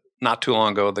 that not too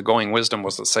long ago, the going wisdom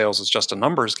was that sales is just a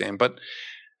numbers game, but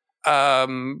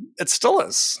it still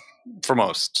is for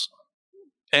most.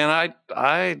 And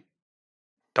I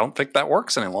don't think that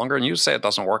works any longer. And you say it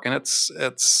doesn't work. And it's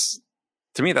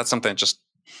to me, that's something that just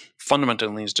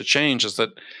fundamentally needs to change, is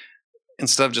that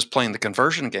instead of just playing the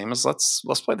conversion game, is let's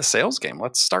play the sales game.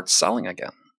 Let's start selling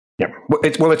again. Yeah.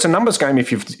 Well, it's a numbers game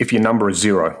if your number is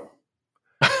 0.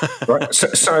 Right.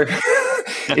 So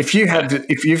if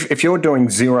you're doing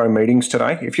 0 meetings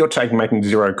today, if you're making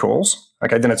 0 calls,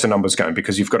 okay, then it's a numbers game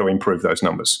because you've got to improve those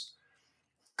numbers.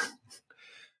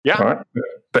 Yeah. right?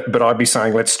 But I'd be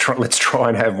saying let's try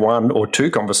and have one or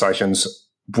two conversations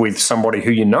with somebody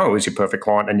who you know is your perfect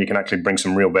client, and you can actually bring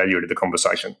some real value to the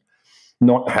conversation.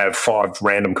 Not have 5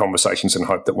 random conversations and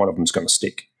hope that one of them's going to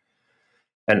stick.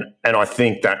 And I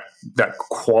think that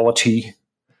quality,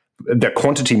 that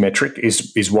quantity metric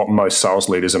is what most sales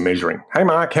leaders are measuring. Hey,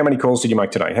 Mark, how many calls did you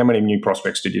make today? How many new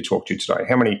prospects did you talk to today?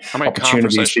 How many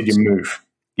opportunities did you move?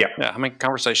 Yeah. Yeah. How many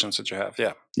conversations did you have?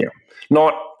 Yeah. Yeah.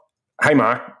 Not, hey,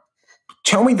 Mark,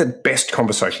 tell me the best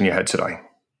conversation you had today.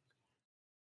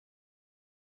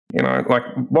 You know, like,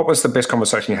 what was the best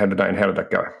conversation you had today and how did that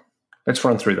go? Let's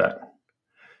run through that.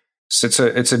 So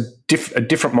it's a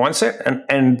different mindset.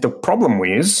 And the problem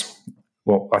is,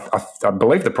 well, I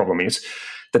believe the problem is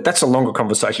that that's a longer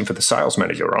conversation for the sales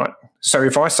manager, right? So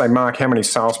if I say, Mark, how many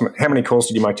calls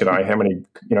did you make today? How many,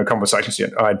 conversations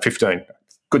did you have? I had 15.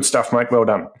 Good stuff, mate. Well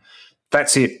done.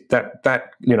 That's it.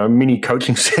 That mini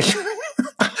coaching session.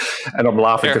 And I'm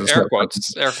laughing because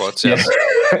air quotes, yes.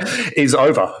 Is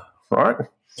over, right?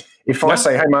 If I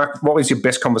say, hey, Mark, what was your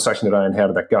best conversation today and how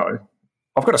did that go?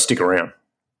 I've got to stick around.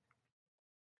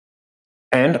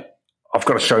 And I've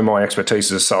got to show my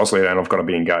expertise as a sales leader and I've got to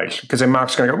be engaged. Because then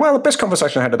Mark's going to go, well, the best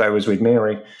conversation I had today was with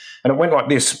Mary. And it went like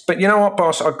this. But you know what,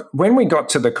 boss? When we got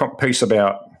to the piece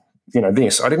about,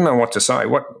 this, I didn't know what to say.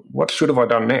 What should have I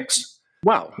done next?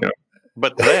 Wow.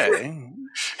 But today,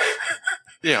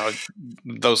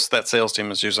 that sales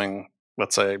team is using,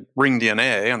 let's say, Ring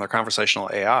DNA and their conversational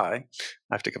AI. I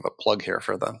have to give a plug here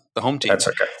for the home team. That's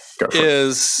okay. Go for it.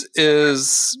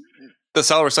 Is the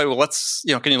seller say, well, let's,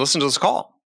 can you listen to this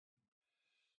call?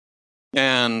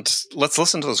 And let's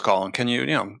listen to this call. And can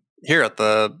you, here at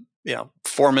the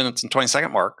 4 minutes and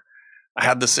 20-second mark, I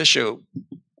had this issue.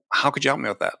 How could you help me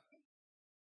with that?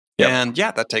 Yep. And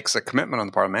that takes a commitment on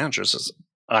the part of managers. Is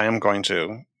I am going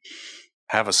to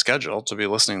have a schedule to be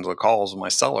listening to the calls of my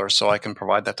sellers so I can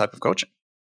provide that type of coaching.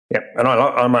 Yeah, and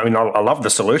I love the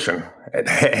solution.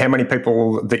 How many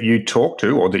people that you talk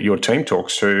to or that your team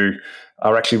talks to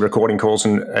are actually recording calls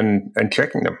and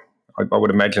checking them? I would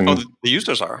imagine. Oh, the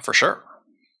users are, for sure.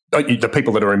 The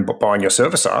people that are buying your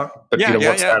service are. But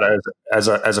what's that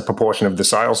as a proportion of the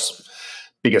sales,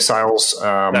 bigger sales?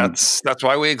 That's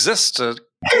why we exist, to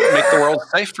make the world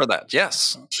safe for that.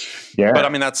 Yes. Yeah. But I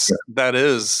mean, that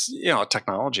is a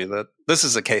technology that this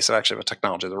is a case of actually of a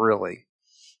technology that really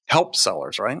helps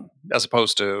sellers, right? As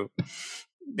opposed to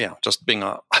just being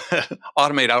a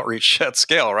automate outreach at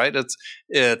scale, right? It's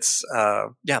this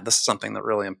is something that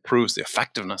really improves the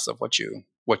effectiveness of what you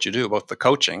do, both the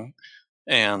coaching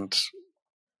and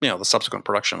the subsequent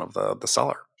production of the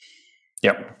seller.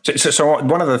 Yep. So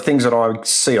one of the things that I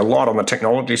see a lot on the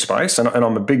technology space, and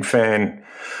I'm a big fan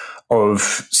of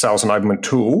sales enablement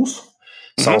tools,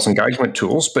 sales engagement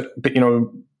tools, but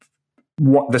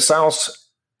what the sales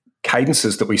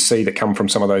cadences that we see that come from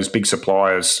some of those big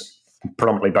suppliers,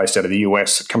 predominantly based out of the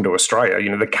US, come to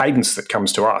Australia, the cadence that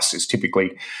comes to us is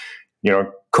typically,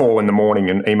 call in the morning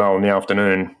and email in the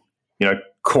afternoon,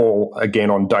 call again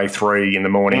on day 3 in the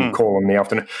morning, call in the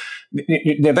afternoon.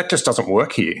 That just doesn't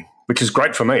work here, which is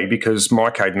great for me because my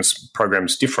cadence program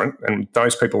is different. And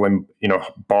those people then,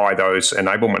 buy those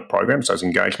enablement programs, those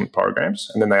engagement programs,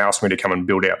 and then they ask me to come and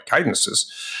build out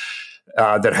cadences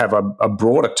that have a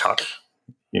broader touch,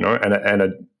 and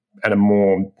a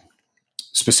more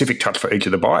specific touch for each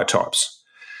of the buyer types.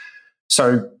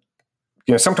 So,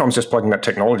 sometimes just plugging that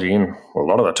technology in, or a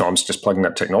lot of the times just plugging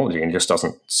that technology in just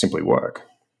doesn't simply work.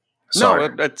 So,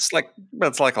 no, it's like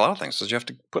a lot of things, because you have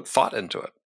to put thought into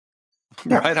it,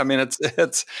 right? I mean, it's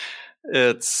this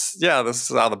is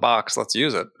out of the box. Let's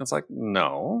use it. It's like,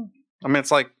 no. I mean,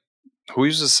 it's like, who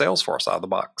uses Salesforce out of the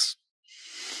box?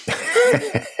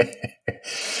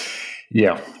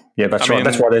 Yeah, that's right.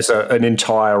 That's why there's an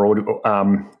entire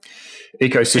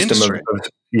ecosystem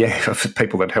of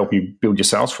people that help you build your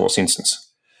Salesforce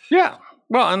instance. Yeah,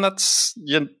 well, and that's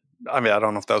I mean, I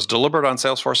don't know if that was deliberate on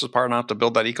Salesforce's part or not to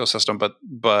build that ecosystem,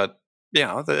 but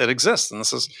it exists, and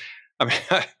this is. I mean,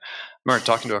 I remember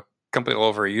talking to a company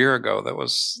over a year ago that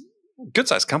was a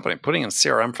good-sized company putting in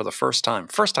CRM for the first time.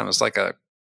 First time, it was like a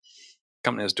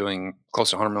company was doing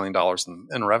close to $100 million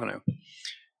in revenue,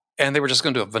 and they were just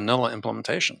going to do a vanilla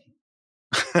implementation.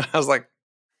 I was like,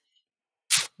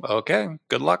 okay,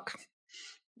 good luck.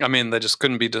 I mean, they just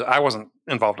couldn't be. I wasn't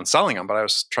involved in selling them, but I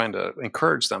was trying to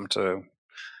encourage them to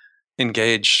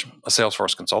engage a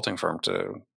Salesforce consulting firm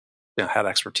to had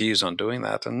expertise on doing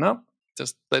that. And no,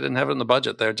 just they didn't have it in the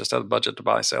budget. They just had a budget to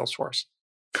buy Salesforce.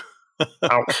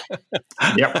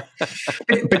 Yep.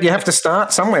 But you have to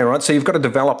start somewhere, right? So you've got to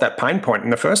develop that pain point in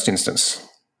the first instance.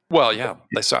 Well, yeah,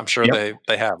 I'm sure Yep.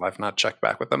 they have. I've not checked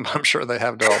back with them, but I'm sure they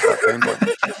have developed that framework.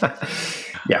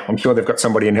 Yeah, I'm sure they've got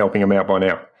somebody in helping them out by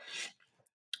now.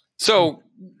 So,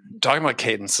 talking about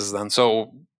cadences then.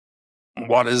 So,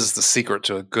 what is the secret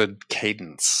to a good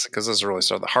cadence? Because this is really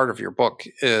sort of the heart of your book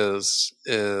is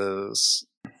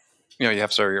you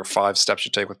have sort of your 5 steps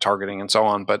you take with targeting and so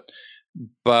on, but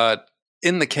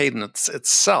in the cadence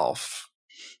itself,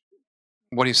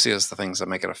 what do you see as the things that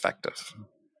make it effective?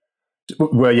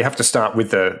 Well, you have to start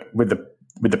with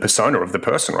the persona of the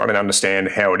person, right, and understand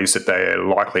how it is that they're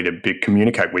likely to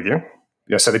communicate with you.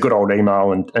 So the good old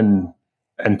email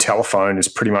and telephone is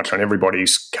pretty much on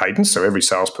everybody's cadence. So every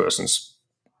salesperson's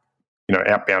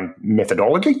outbound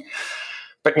methodology.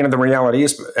 But the reality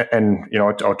is, and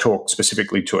I'll talk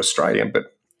specifically to Australia,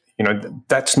 but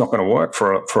that's not going to work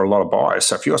for a lot of buyers.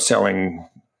 So if you're selling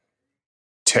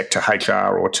tech to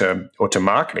HR or to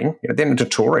marketing, they're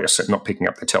notorious at not picking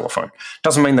up the telephone.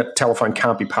 Doesn't mean that telephone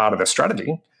can't be part of the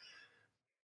strategy,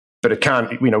 but it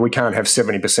can't. We can't have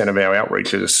 70% of our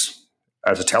outreaches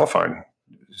as a telephone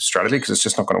strategy because it's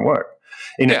just not going to work.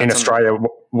 In Australia,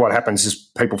 what happens is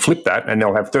people flip that and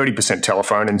they'll have 30%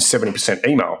 telephone and 70%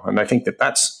 email, and they think that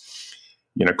that's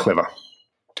clever.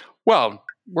 Well,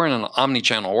 we're in an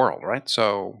omni-channel world, right?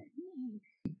 So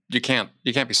you can't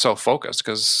be so focused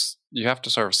because you have to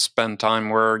sort of spend time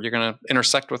where you're going to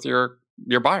intersect with your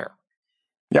buyer.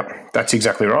 Yep, that's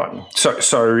exactly right.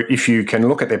 So if you can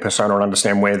look at their persona and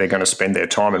understand where they're going to spend their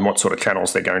time and what sort of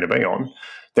channels they're going to be on,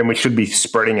 then we should be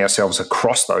spreading ourselves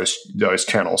across those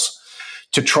channels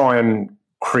to try and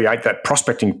create that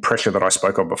prospecting pressure that I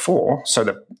spoke of before, so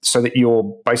that you're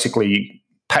basically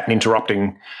pattern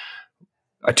interrupting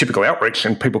a typical outreach,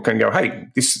 and people can go, "Hey,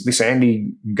 this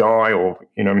Andy guy, or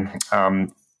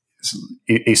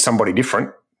is somebody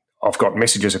different. I've got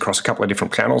messages across a couple of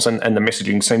different channels, and the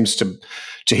messaging seems to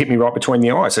hit me right between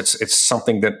the eyes. It's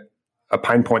something a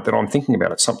pain point that I'm thinking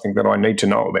about. It's something that I need to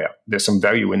know about. There's some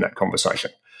value in that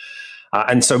conversation."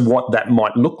 And so what that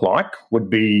might look like would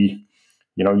be,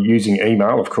 using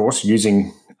email, of course,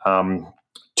 using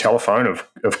telephone,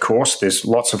 of course. There's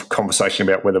lots of conversation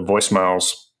about whether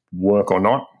voicemails work or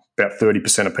not. About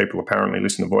 30% of people apparently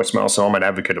listen to voicemail, so I'm an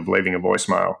advocate of leaving a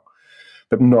voicemail,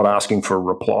 but not asking for a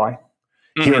reply.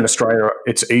 Mm-hmm. Here in Australia,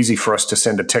 it's easy for us to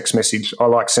send a text message. I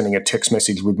like sending a text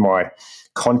message with my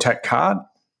contact card,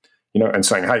 and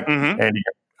saying, "Hey, mm-hmm. Andy,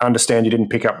 understand you didn't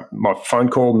pick up my phone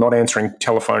call. Not answering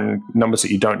telephone numbers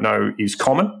that you don't know is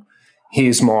common.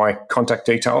 Here's my contact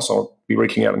details. I'll be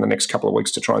reaching out in the next couple of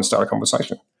weeks to try and start a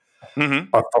conversation."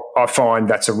 Mm-hmm. I find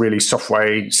that's a really soft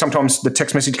way. Sometimes the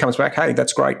text message comes back, "Hey,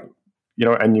 that's great,"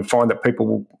 and you find that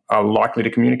people are likely to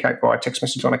communicate via text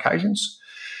message on occasions.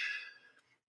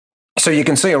 So you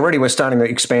can see already we're starting to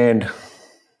expand,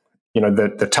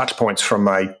 the touch points from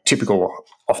a typical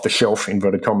off-the-shelf,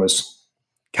 inverted commas,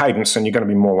 cadence, and you're going to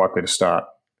be more likely to start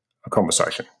a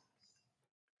conversation.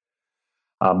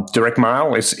 Direct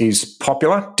mail is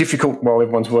popular, difficult while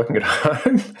everyone's working at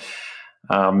home.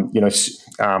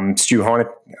 Stu Heine,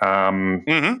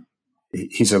 mm-hmm.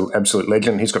 He's an absolute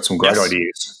legend. He's got some great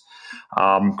ideas.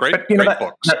 Great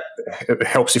books. It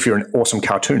helps if you're an awesome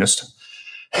cartoonist.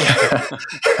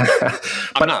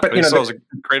 I'm not, but he still has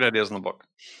great ideas in the book.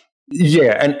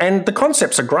 Yeah, and the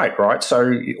concepts are great, right?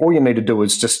 So all you need to do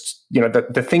is just,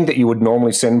 the thing that you would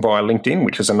normally send via LinkedIn,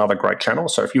 which is another great channel.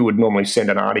 So if you would normally send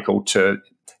an article to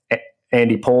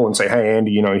Andy Paul and say, "Hey,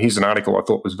 Andy, here's an article I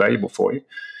thought was valuable for you,"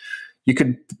 you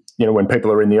could, when people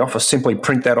are in the office, simply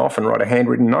print that off and write a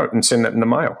handwritten note and send that in the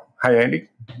mail. "Hey, Andy,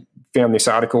 found this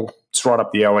article. It's right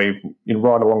up the alley,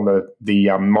 right along the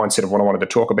mindset of what I wanted to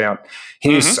talk about.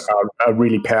 Here's mm-hmm. a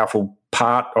really powerful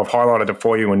part. I've highlighted it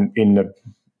for you in the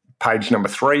page number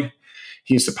 3.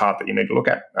 Here's the part that you need to look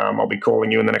at. I'll be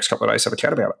calling you in the next couple of days to have a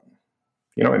chat about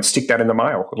it." And stick that in the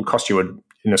mail. It'll cost you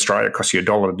in Australia, it costs you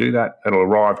 $1 to do that. It'll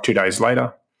arrive 2 days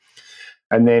later.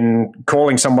 And then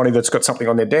calling somebody that's got something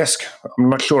on their desk. I'm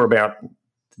not sure about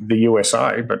the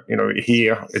USA, but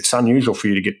here it's unusual for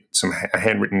you to get a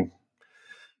handwritten.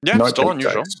 Yeah, it's still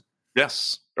unusual.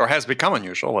 Yes, or has become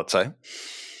unusual. Let's say.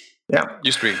 Yeah,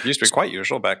 used to be quite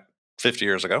usual back 50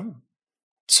 years ago.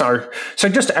 So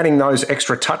just adding those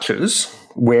extra touches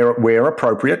where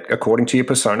appropriate, according to your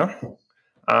persona,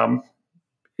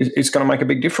 is going to make a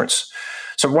big difference.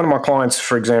 So one of my clients,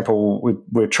 for example,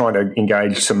 we're trying to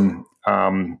engage some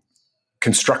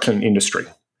construction industry.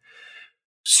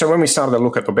 So when we started to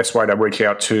look at the best way to reach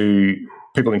out to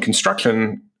people in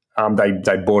construction,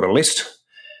 they bought a list.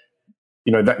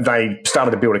 They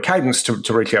started to build a cadence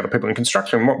to reach out to people in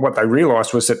construction. What they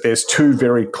realised was that there's 2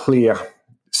 very clear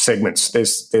segments.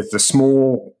 There's the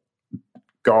small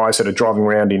guys that are driving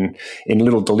around in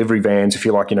little delivery vans, if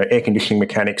you like, air conditioning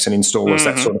mechanics and installers,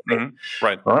 that sort of thing.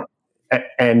 Right.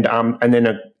 And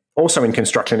then also in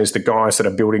construction is the guys that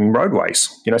are building roadways.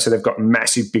 So they've got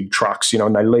massive big trucks,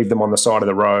 and they leave them on the side of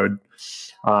the road.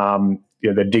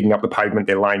 They're digging up the pavement,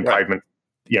 they're laying pavement.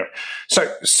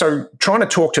 So trying to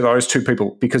talk to those two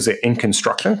people because they're in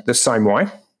construction the same way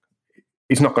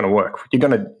is not going to work. You're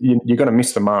going to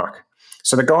miss the mark.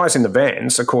 So the guys in the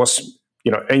vans, of course,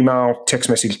 email, text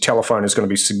message, telephone is going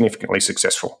to be significantly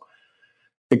successful.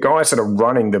 The guys that are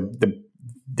running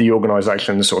the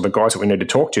organizations, or the guys that we need to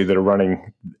talk to that are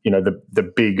running,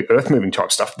 the big earth moving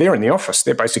type stuff, they're in the office.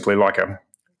 They're basically like an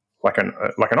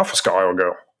office guy or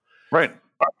girl. Right.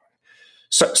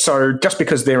 So just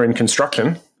because they're in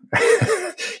construction,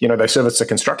 they service the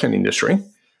construction industry,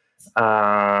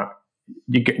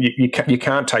 you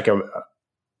can't take a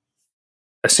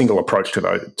single approach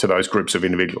to those groups of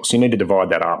individuals. You need to divide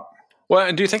that up. Well,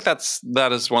 and do you think that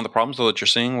is one of the problems that you're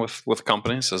seeing with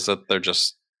companies, is that they're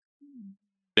just,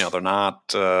 they're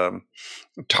not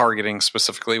targeting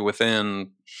specifically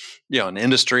within, an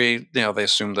industry. They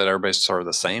assume that everybody's sort of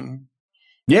the same.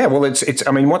 Yeah, well, it's.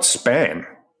 I mean, what's spam?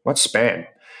 What's spam?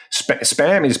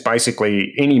 Spam is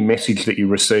basically any message that you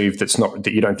receive that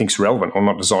you don't think is relevant or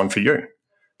not designed for you.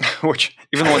 Which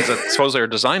even the ones that supposedly are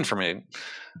designed for me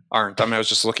aren't. I mean, I was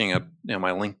just looking at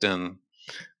my LinkedIn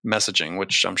messaging,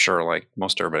 which I'm sure, like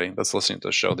most everybody that's listening to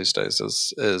the show these days,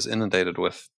 is inundated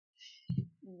with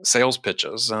sales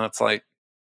pitches, and it's like,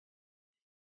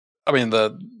 I mean,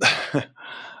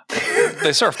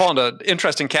 they sort of fall into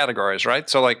interesting categories, right?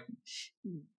 So, like,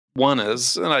 one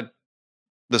is, and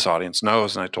this audience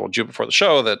knows, and I told you before the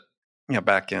show that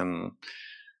back in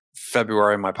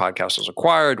February my podcast was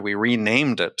acquired. We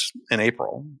renamed it in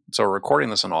April, so we're recording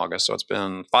this in August. So it's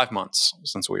been 5 months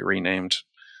since we renamed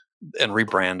and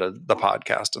rebranded the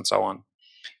podcast and so on.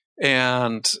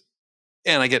 And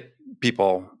I get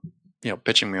people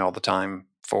pitching me all the time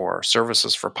for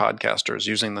services for podcasters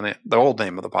using the old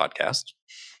name of the podcast.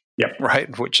 Yep.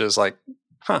 Right. Which is like,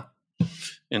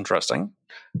 interesting.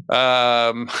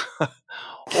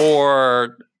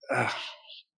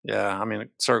 Yeah, I mean,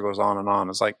 it sort of goes on and on.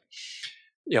 It's like,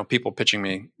 people pitching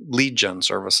me lead gen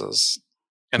services.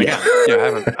 And again,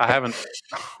 I haven't.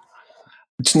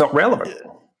 It's not relevant.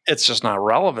 It's just not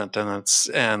relevant.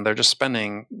 And they're just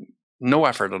spending no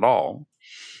effort at all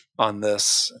on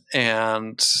this.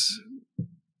 And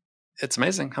it's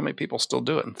amazing how many people still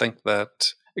do it and think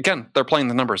that, again, they're playing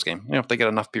the numbers game. If they get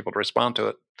enough people to respond to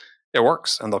it, it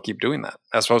works, and they'll keep doing that.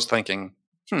 As opposed to thinking,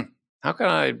 how can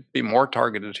I be more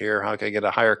targeted here? How can I get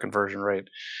a higher conversion rate,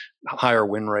 higher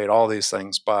win rate, all these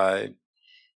things by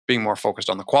being more focused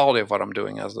on the quality of what I'm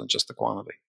doing as than just the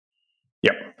quantity?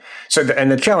 Yep. So,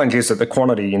 and the challenge is that the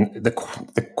quantity and the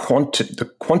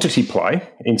quantity play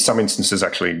in some instances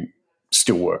actually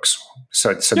still works.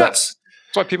 So that's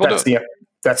what people do.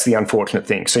 That's the unfortunate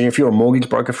thing. So if you're a mortgage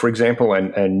broker, for example,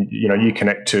 and you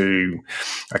connect to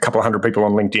a couple of hundred people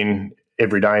on LinkedIn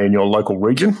every day in your local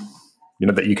region,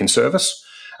 that you can service,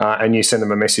 and you send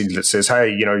them a message that says,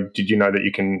 hey, did you know that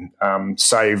you can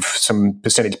save some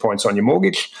percentage points on your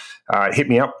mortgage? Hit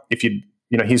me up if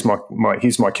here's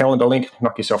my calendar link,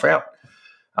 knock yourself out.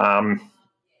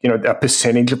 A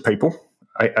percentage of people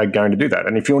are going to do that.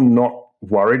 And if you're not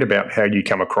worried about how you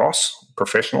come across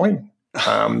professionally,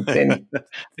 then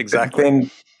exactly.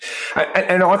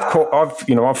 And I've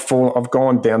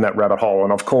gone down that rabbit hole,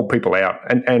 and I've called people out.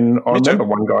 And I remember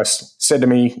one guy said to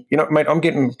me, mate, I'm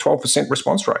getting 12%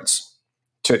 response rates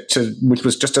to which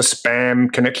was just a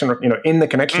spam connection. In the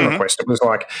connection request, it was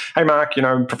like, hey, Mark,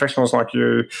 professionals like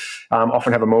you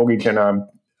often have a mortgage and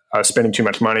are spending too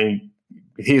much money.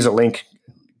 Here's a link.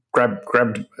 Grab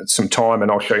some time,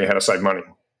 and I'll show you how to save money.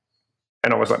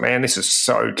 And I was like, man, this is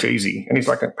so cheesy. And he's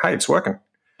like, hey, it's working.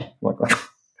 I'm like,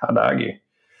 hard to argue.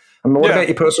 And what about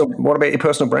your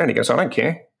personal brand? He goes, I don't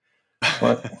care.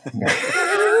 I'm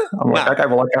like, okay,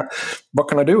 well, what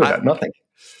can I do with that? Nothing.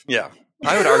 Yeah.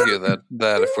 I would argue that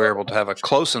if we're able to have a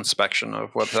close inspection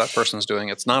of what that person's doing,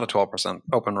 it's not a 12%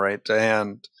 open rate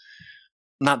and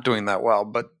not doing that well,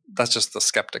 but that's just the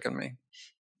skeptic in me.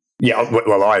 Yeah,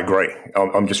 well, I agree.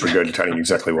 I'm just regurgitating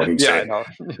exactly what he said. I know.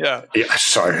 Yeah.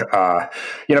 So,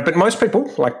 but most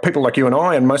people like you and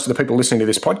I, and most of the people listening to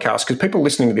this podcast, because people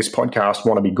listening to this podcast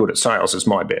want to be good at sales, is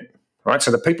my bet, right? So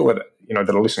the people that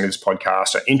that are listening to this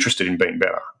podcast are interested in being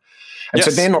better, and so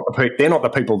they're not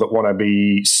the people that want to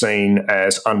be seen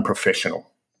as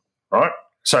unprofessional, right?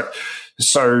 So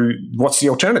what's the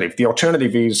alternative? The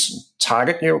alternative is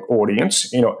target your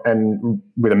audience, and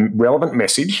with a relevant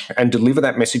message, and deliver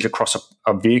that message across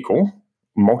a vehicle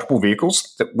multiple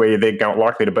vehicles where they're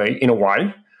likely to be in a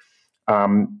way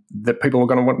that people are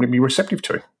going to want to be receptive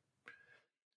to.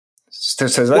 So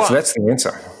that's the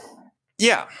answer.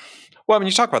 Yeah. Well, I mean,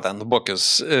 you talk about that in the book is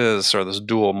sort of this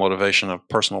dual motivation of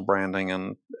personal branding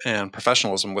and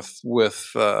professionalism with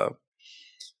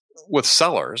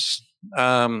sellers.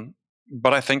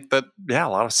 But I think that, a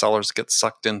lot of sellers get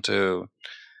sucked into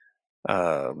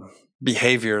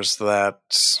behaviors that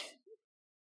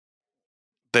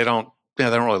they don't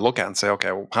really look at and say,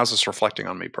 okay, well, how's this reflecting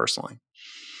on me personally?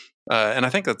 And I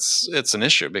think it's an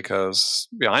issue because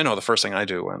I know the first thing I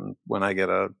do when I get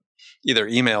either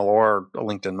email or a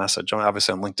LinkedIn message.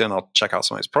 Obviously on LinkedIn, I'll check out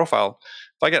somebody's profile.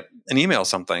 If I get an email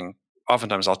something,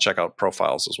 oftentimes I'll check out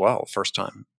profiles as well first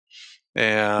time.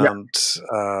 And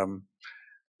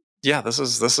this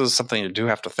is something you do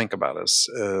have to think about as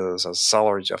a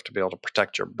seller. You have to be able to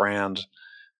protect your brand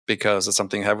because it's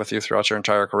something you have with you throughout your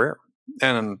entire career.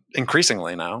 And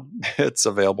increasingly now, it's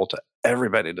available to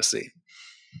everybody to see.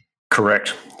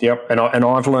 Correct. Yep. And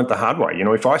I've learned the hard way.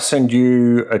 If I send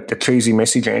you a cheesy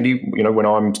message, Andy, when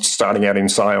I'm starting out in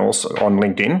sales on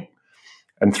LinkedIn,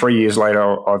 and 3 years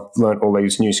later, I've learned all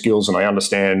these new skills and I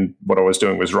understand what I was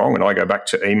doing was wrong, and I go back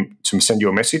to send you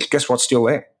a message, guess what's still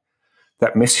there?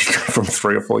 That message from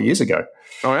 3 or 4 years ago.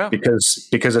 Oh, yeah. Because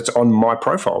it's on my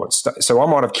profile. So I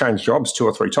might have changed jobs 2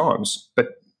 or 3 times, but,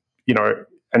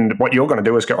 and what you're going to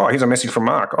do is go, oh, here's a message from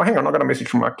Mark. Oh, hang on, I got a message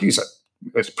from Mark. Geez,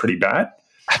 that's pretty bad.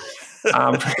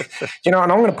 And I'm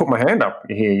going to put my hand up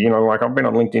here. Like I've been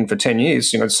on LinkedIn for 10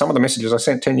 years. Some of the messages I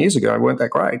sent 10 years ago weren't that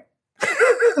great.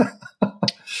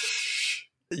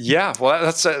 Yeah, well,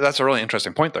 that's a really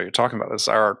interesting point, though. You're talking about this.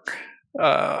 Our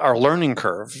learning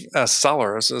curve as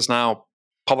sellers is now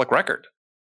public record.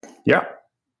 Yeah,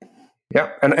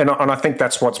 and I think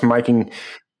that's what's making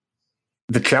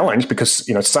the challenge, because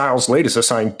sales leaders are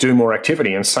saying do more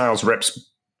activity, and sales reps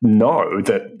know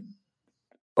that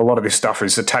a lot of this stuff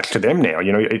is attached to them now.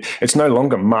 It's no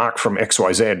longer Mark from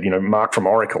XYZ, Mark from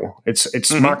Oracle.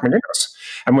 It's Mark McInnes.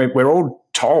 And we're all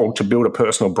told to build a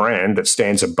personal brand that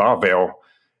stands above our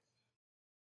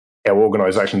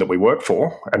organization that we work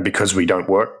for. And because we don't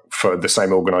work for the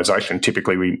same organization,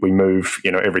 typically we move,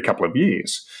 every couple of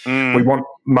years. We want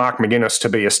Mark McInnes to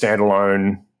be a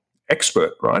standalone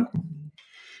expert, right?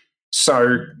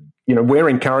 So, we're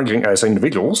encouraging as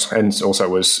individuals and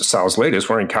also as sales leaders,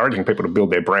 we're encouraging people to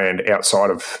build their brand outside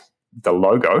of the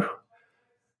logo.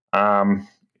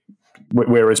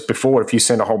 Whereas before, if you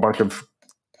send a whole bunch of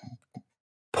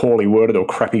poorly worded or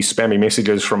crappy spammy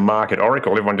messages from Mark at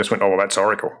Oracle, everyone just went, oh, well, that's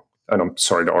Oracle. And I'm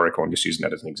sorry to Oracle, I'm just using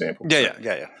that as an example.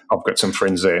 Yeah. I've got some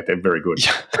friends there. They're very good.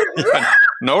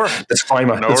 No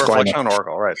disclaimer. Reflection on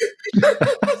Oracle, right.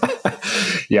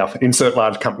 Yeah, insert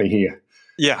large company here.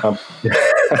 Yeah.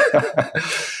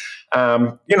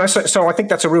 So I think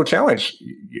that's a real challenge.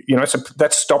 So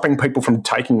that's stopping people from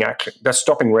taking action. That's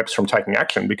stopping reps from taking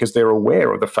action because they're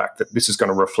aware of the fact that this is going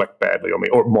to reflect badly on me,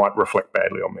 or it might reflect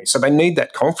badly on me. So they need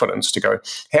that confidence to go,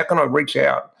 how can I reach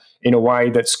out in a way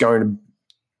that's going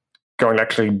to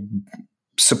actually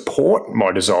support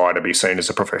my desire to be seen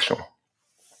as a professional?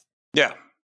 Yeah.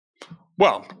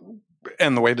 Well,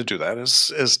 and the way to do that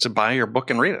is to buy your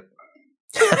book and read it.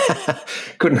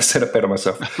 Couldn't have said it better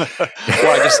myself.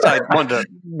 Well, I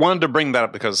wanted to bring that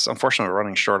up because unfortunately we're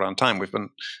running short on time. We've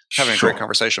been having a great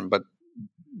conversation, but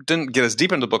didn't get as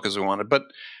deep into the book as we wanted. But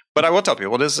I will tell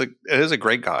people it is a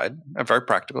great guide, and very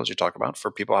practical, as you talk about,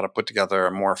 for people how to put together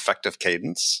a more effective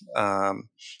cadence.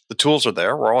 The tools are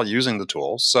there. We're all using the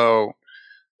tools. So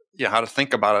how to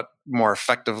think about it more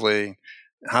effectively,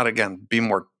 how to, again, be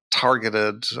more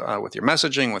targeted with your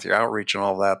messaging, with your outreach and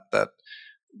all that.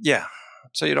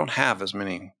 So you don't have as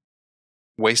many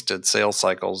wasted sales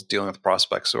cycles dealing with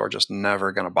prospects who are just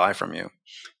never going to buy from you,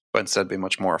 but instead be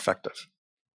much more effective.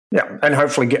 Yeah, and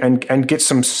hopefully get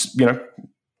some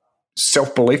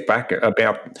self-belief back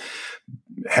about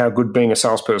how good being a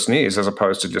salesperson is, as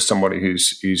opposed to just somebody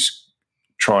who's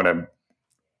trying to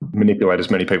manipulate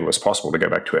as many people as possible, to go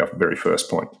back to our very first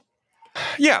point.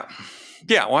 Yeah.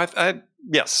 Well,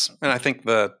 yes, and I think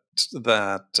that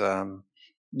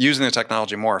using the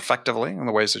technology more effectively in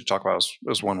the ways that you talk about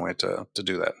is one way to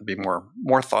do that and be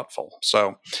more thoughtful.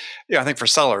 So, I think for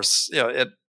sellers,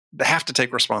 they have to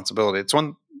take responsibility. It's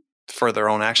one for their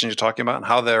own actions you're talking about and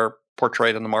how they're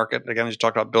portrayed in the market. Again, as you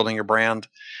talked about building your brand,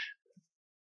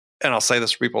 and I'll say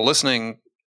this for people listening,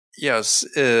 you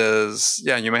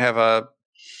may have a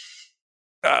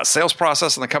sales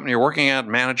process in the company you're working at.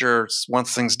 Manager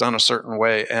wants things done a certain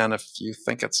way, and if you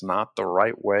think it's not the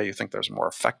right way, you think there's a more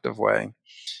effective way,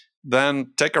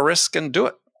 then take a risk and do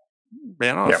it.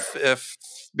 If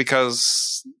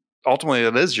because ultimately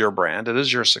it is your brand, it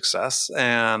is your success.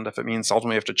 And if it means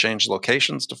ultimately you have to change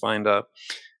locations to find a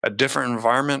different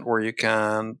environment where you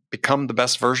can become the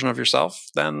best version of yourself,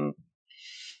 then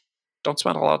don't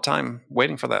spend a lot of time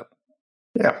waiting for that.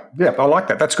 Yeah, I like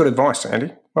that. That's good advice,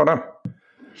 Andy. Well done.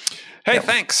 Hey,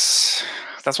 Thanks.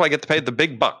 That's why I get paid the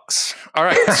big bucks. All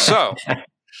right, so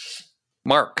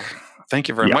Mark, thank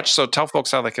you very much. So tell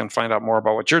folks how they can find out more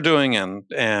about what you're doing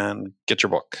and get your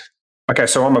book. Okay,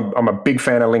 so I'm a big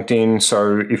fan of LinkedIn.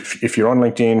 So if you're on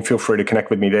LinkedIn, feel free to connect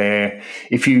with me there.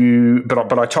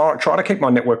 But I try to keep my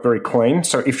network very clean.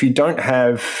 So if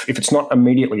it's not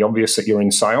immediately obvious that you're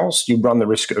in sales, you run the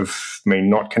risk of me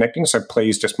not connecting. So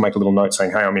please just make a little note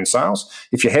saying, "Hey, I'm in sales."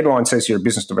 If your headline says you're a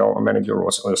business development manager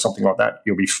or something like that,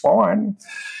 you'll be fine.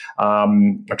 I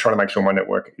try to make sure my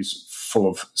network is full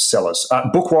of sellers.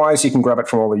 Book-wise, you can grab it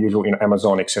from all the usual,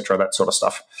 Amazon, etc., that sort of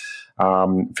stuff.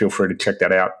 Feel free to check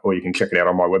that out, or you can check it out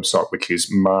on my website, which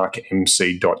is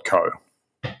markmc.co.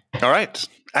 All right.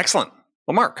 Excellent.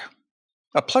 Well, Mark,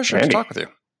 a pleasure to talk with you.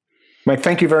 Mate,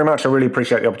 thank you very much. I really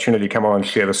appreciate the opportunity to come on and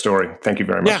share the story. Thank you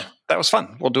very much. Yeah, that was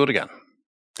fun. We'll do it again.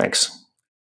 Thanks.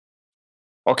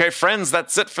 Okay, friends,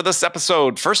 that's it for this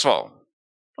episode. First of all,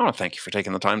 I want to thank you for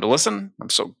taking the time to listen.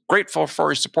 I'm so grateful for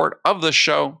your support of this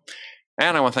show.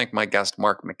 And I want to thank my guest,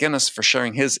 Mark McInnes, for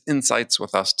sharing his insights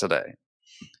with us today.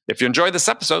 If you enjoyed this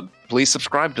episode, please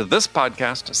subscribe to this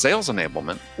podcast, Sales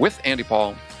Enablement with Andy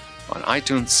Paul, on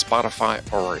iTunes, Spotify,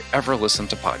 or wherever you listen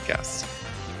to podcasts.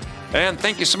 And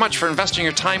thank you so much for investing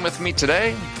your time with me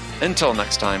today. Until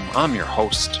next time, I'm your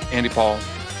host, Andy Paul.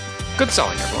 Good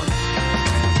selling, everyone.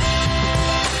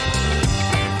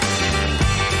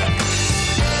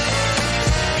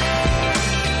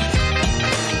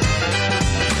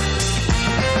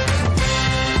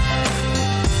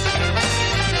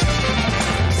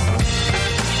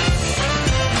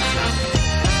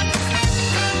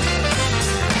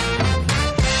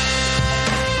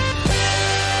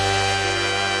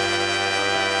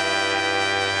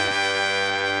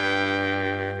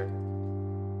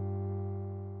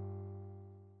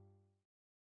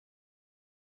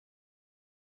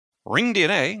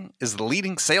 RingDNA is the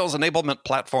leading sales enablement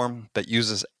platform that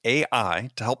uses AI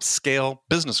to help scale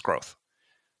business growth.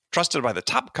 Trusted by the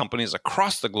top companies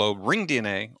across the globe,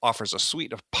 RingDNA offers a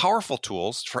suite of powerful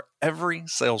tools for every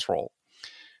sales role.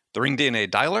 The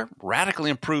RingDNA Dialer radically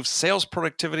improves sales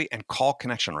productivity and call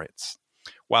connection rates,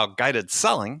 while guided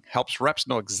selling helps reps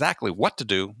know exactly what to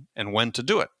do and when to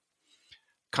do it.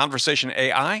 Conversation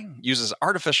AI uses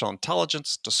artificial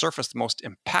intelligence to surface the most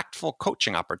impactful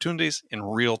coaching opportunities in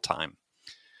real time.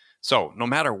 So, no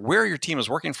matter where your team is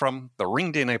working from, the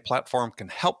RingDNA platform can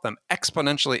help them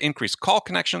exponentially increase call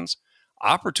connections,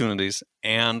 opportunities,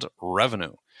 and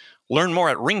revenue. Learn more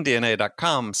at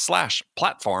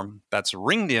ringdna.com/platform. That's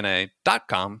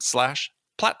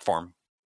ringdna.com/platform.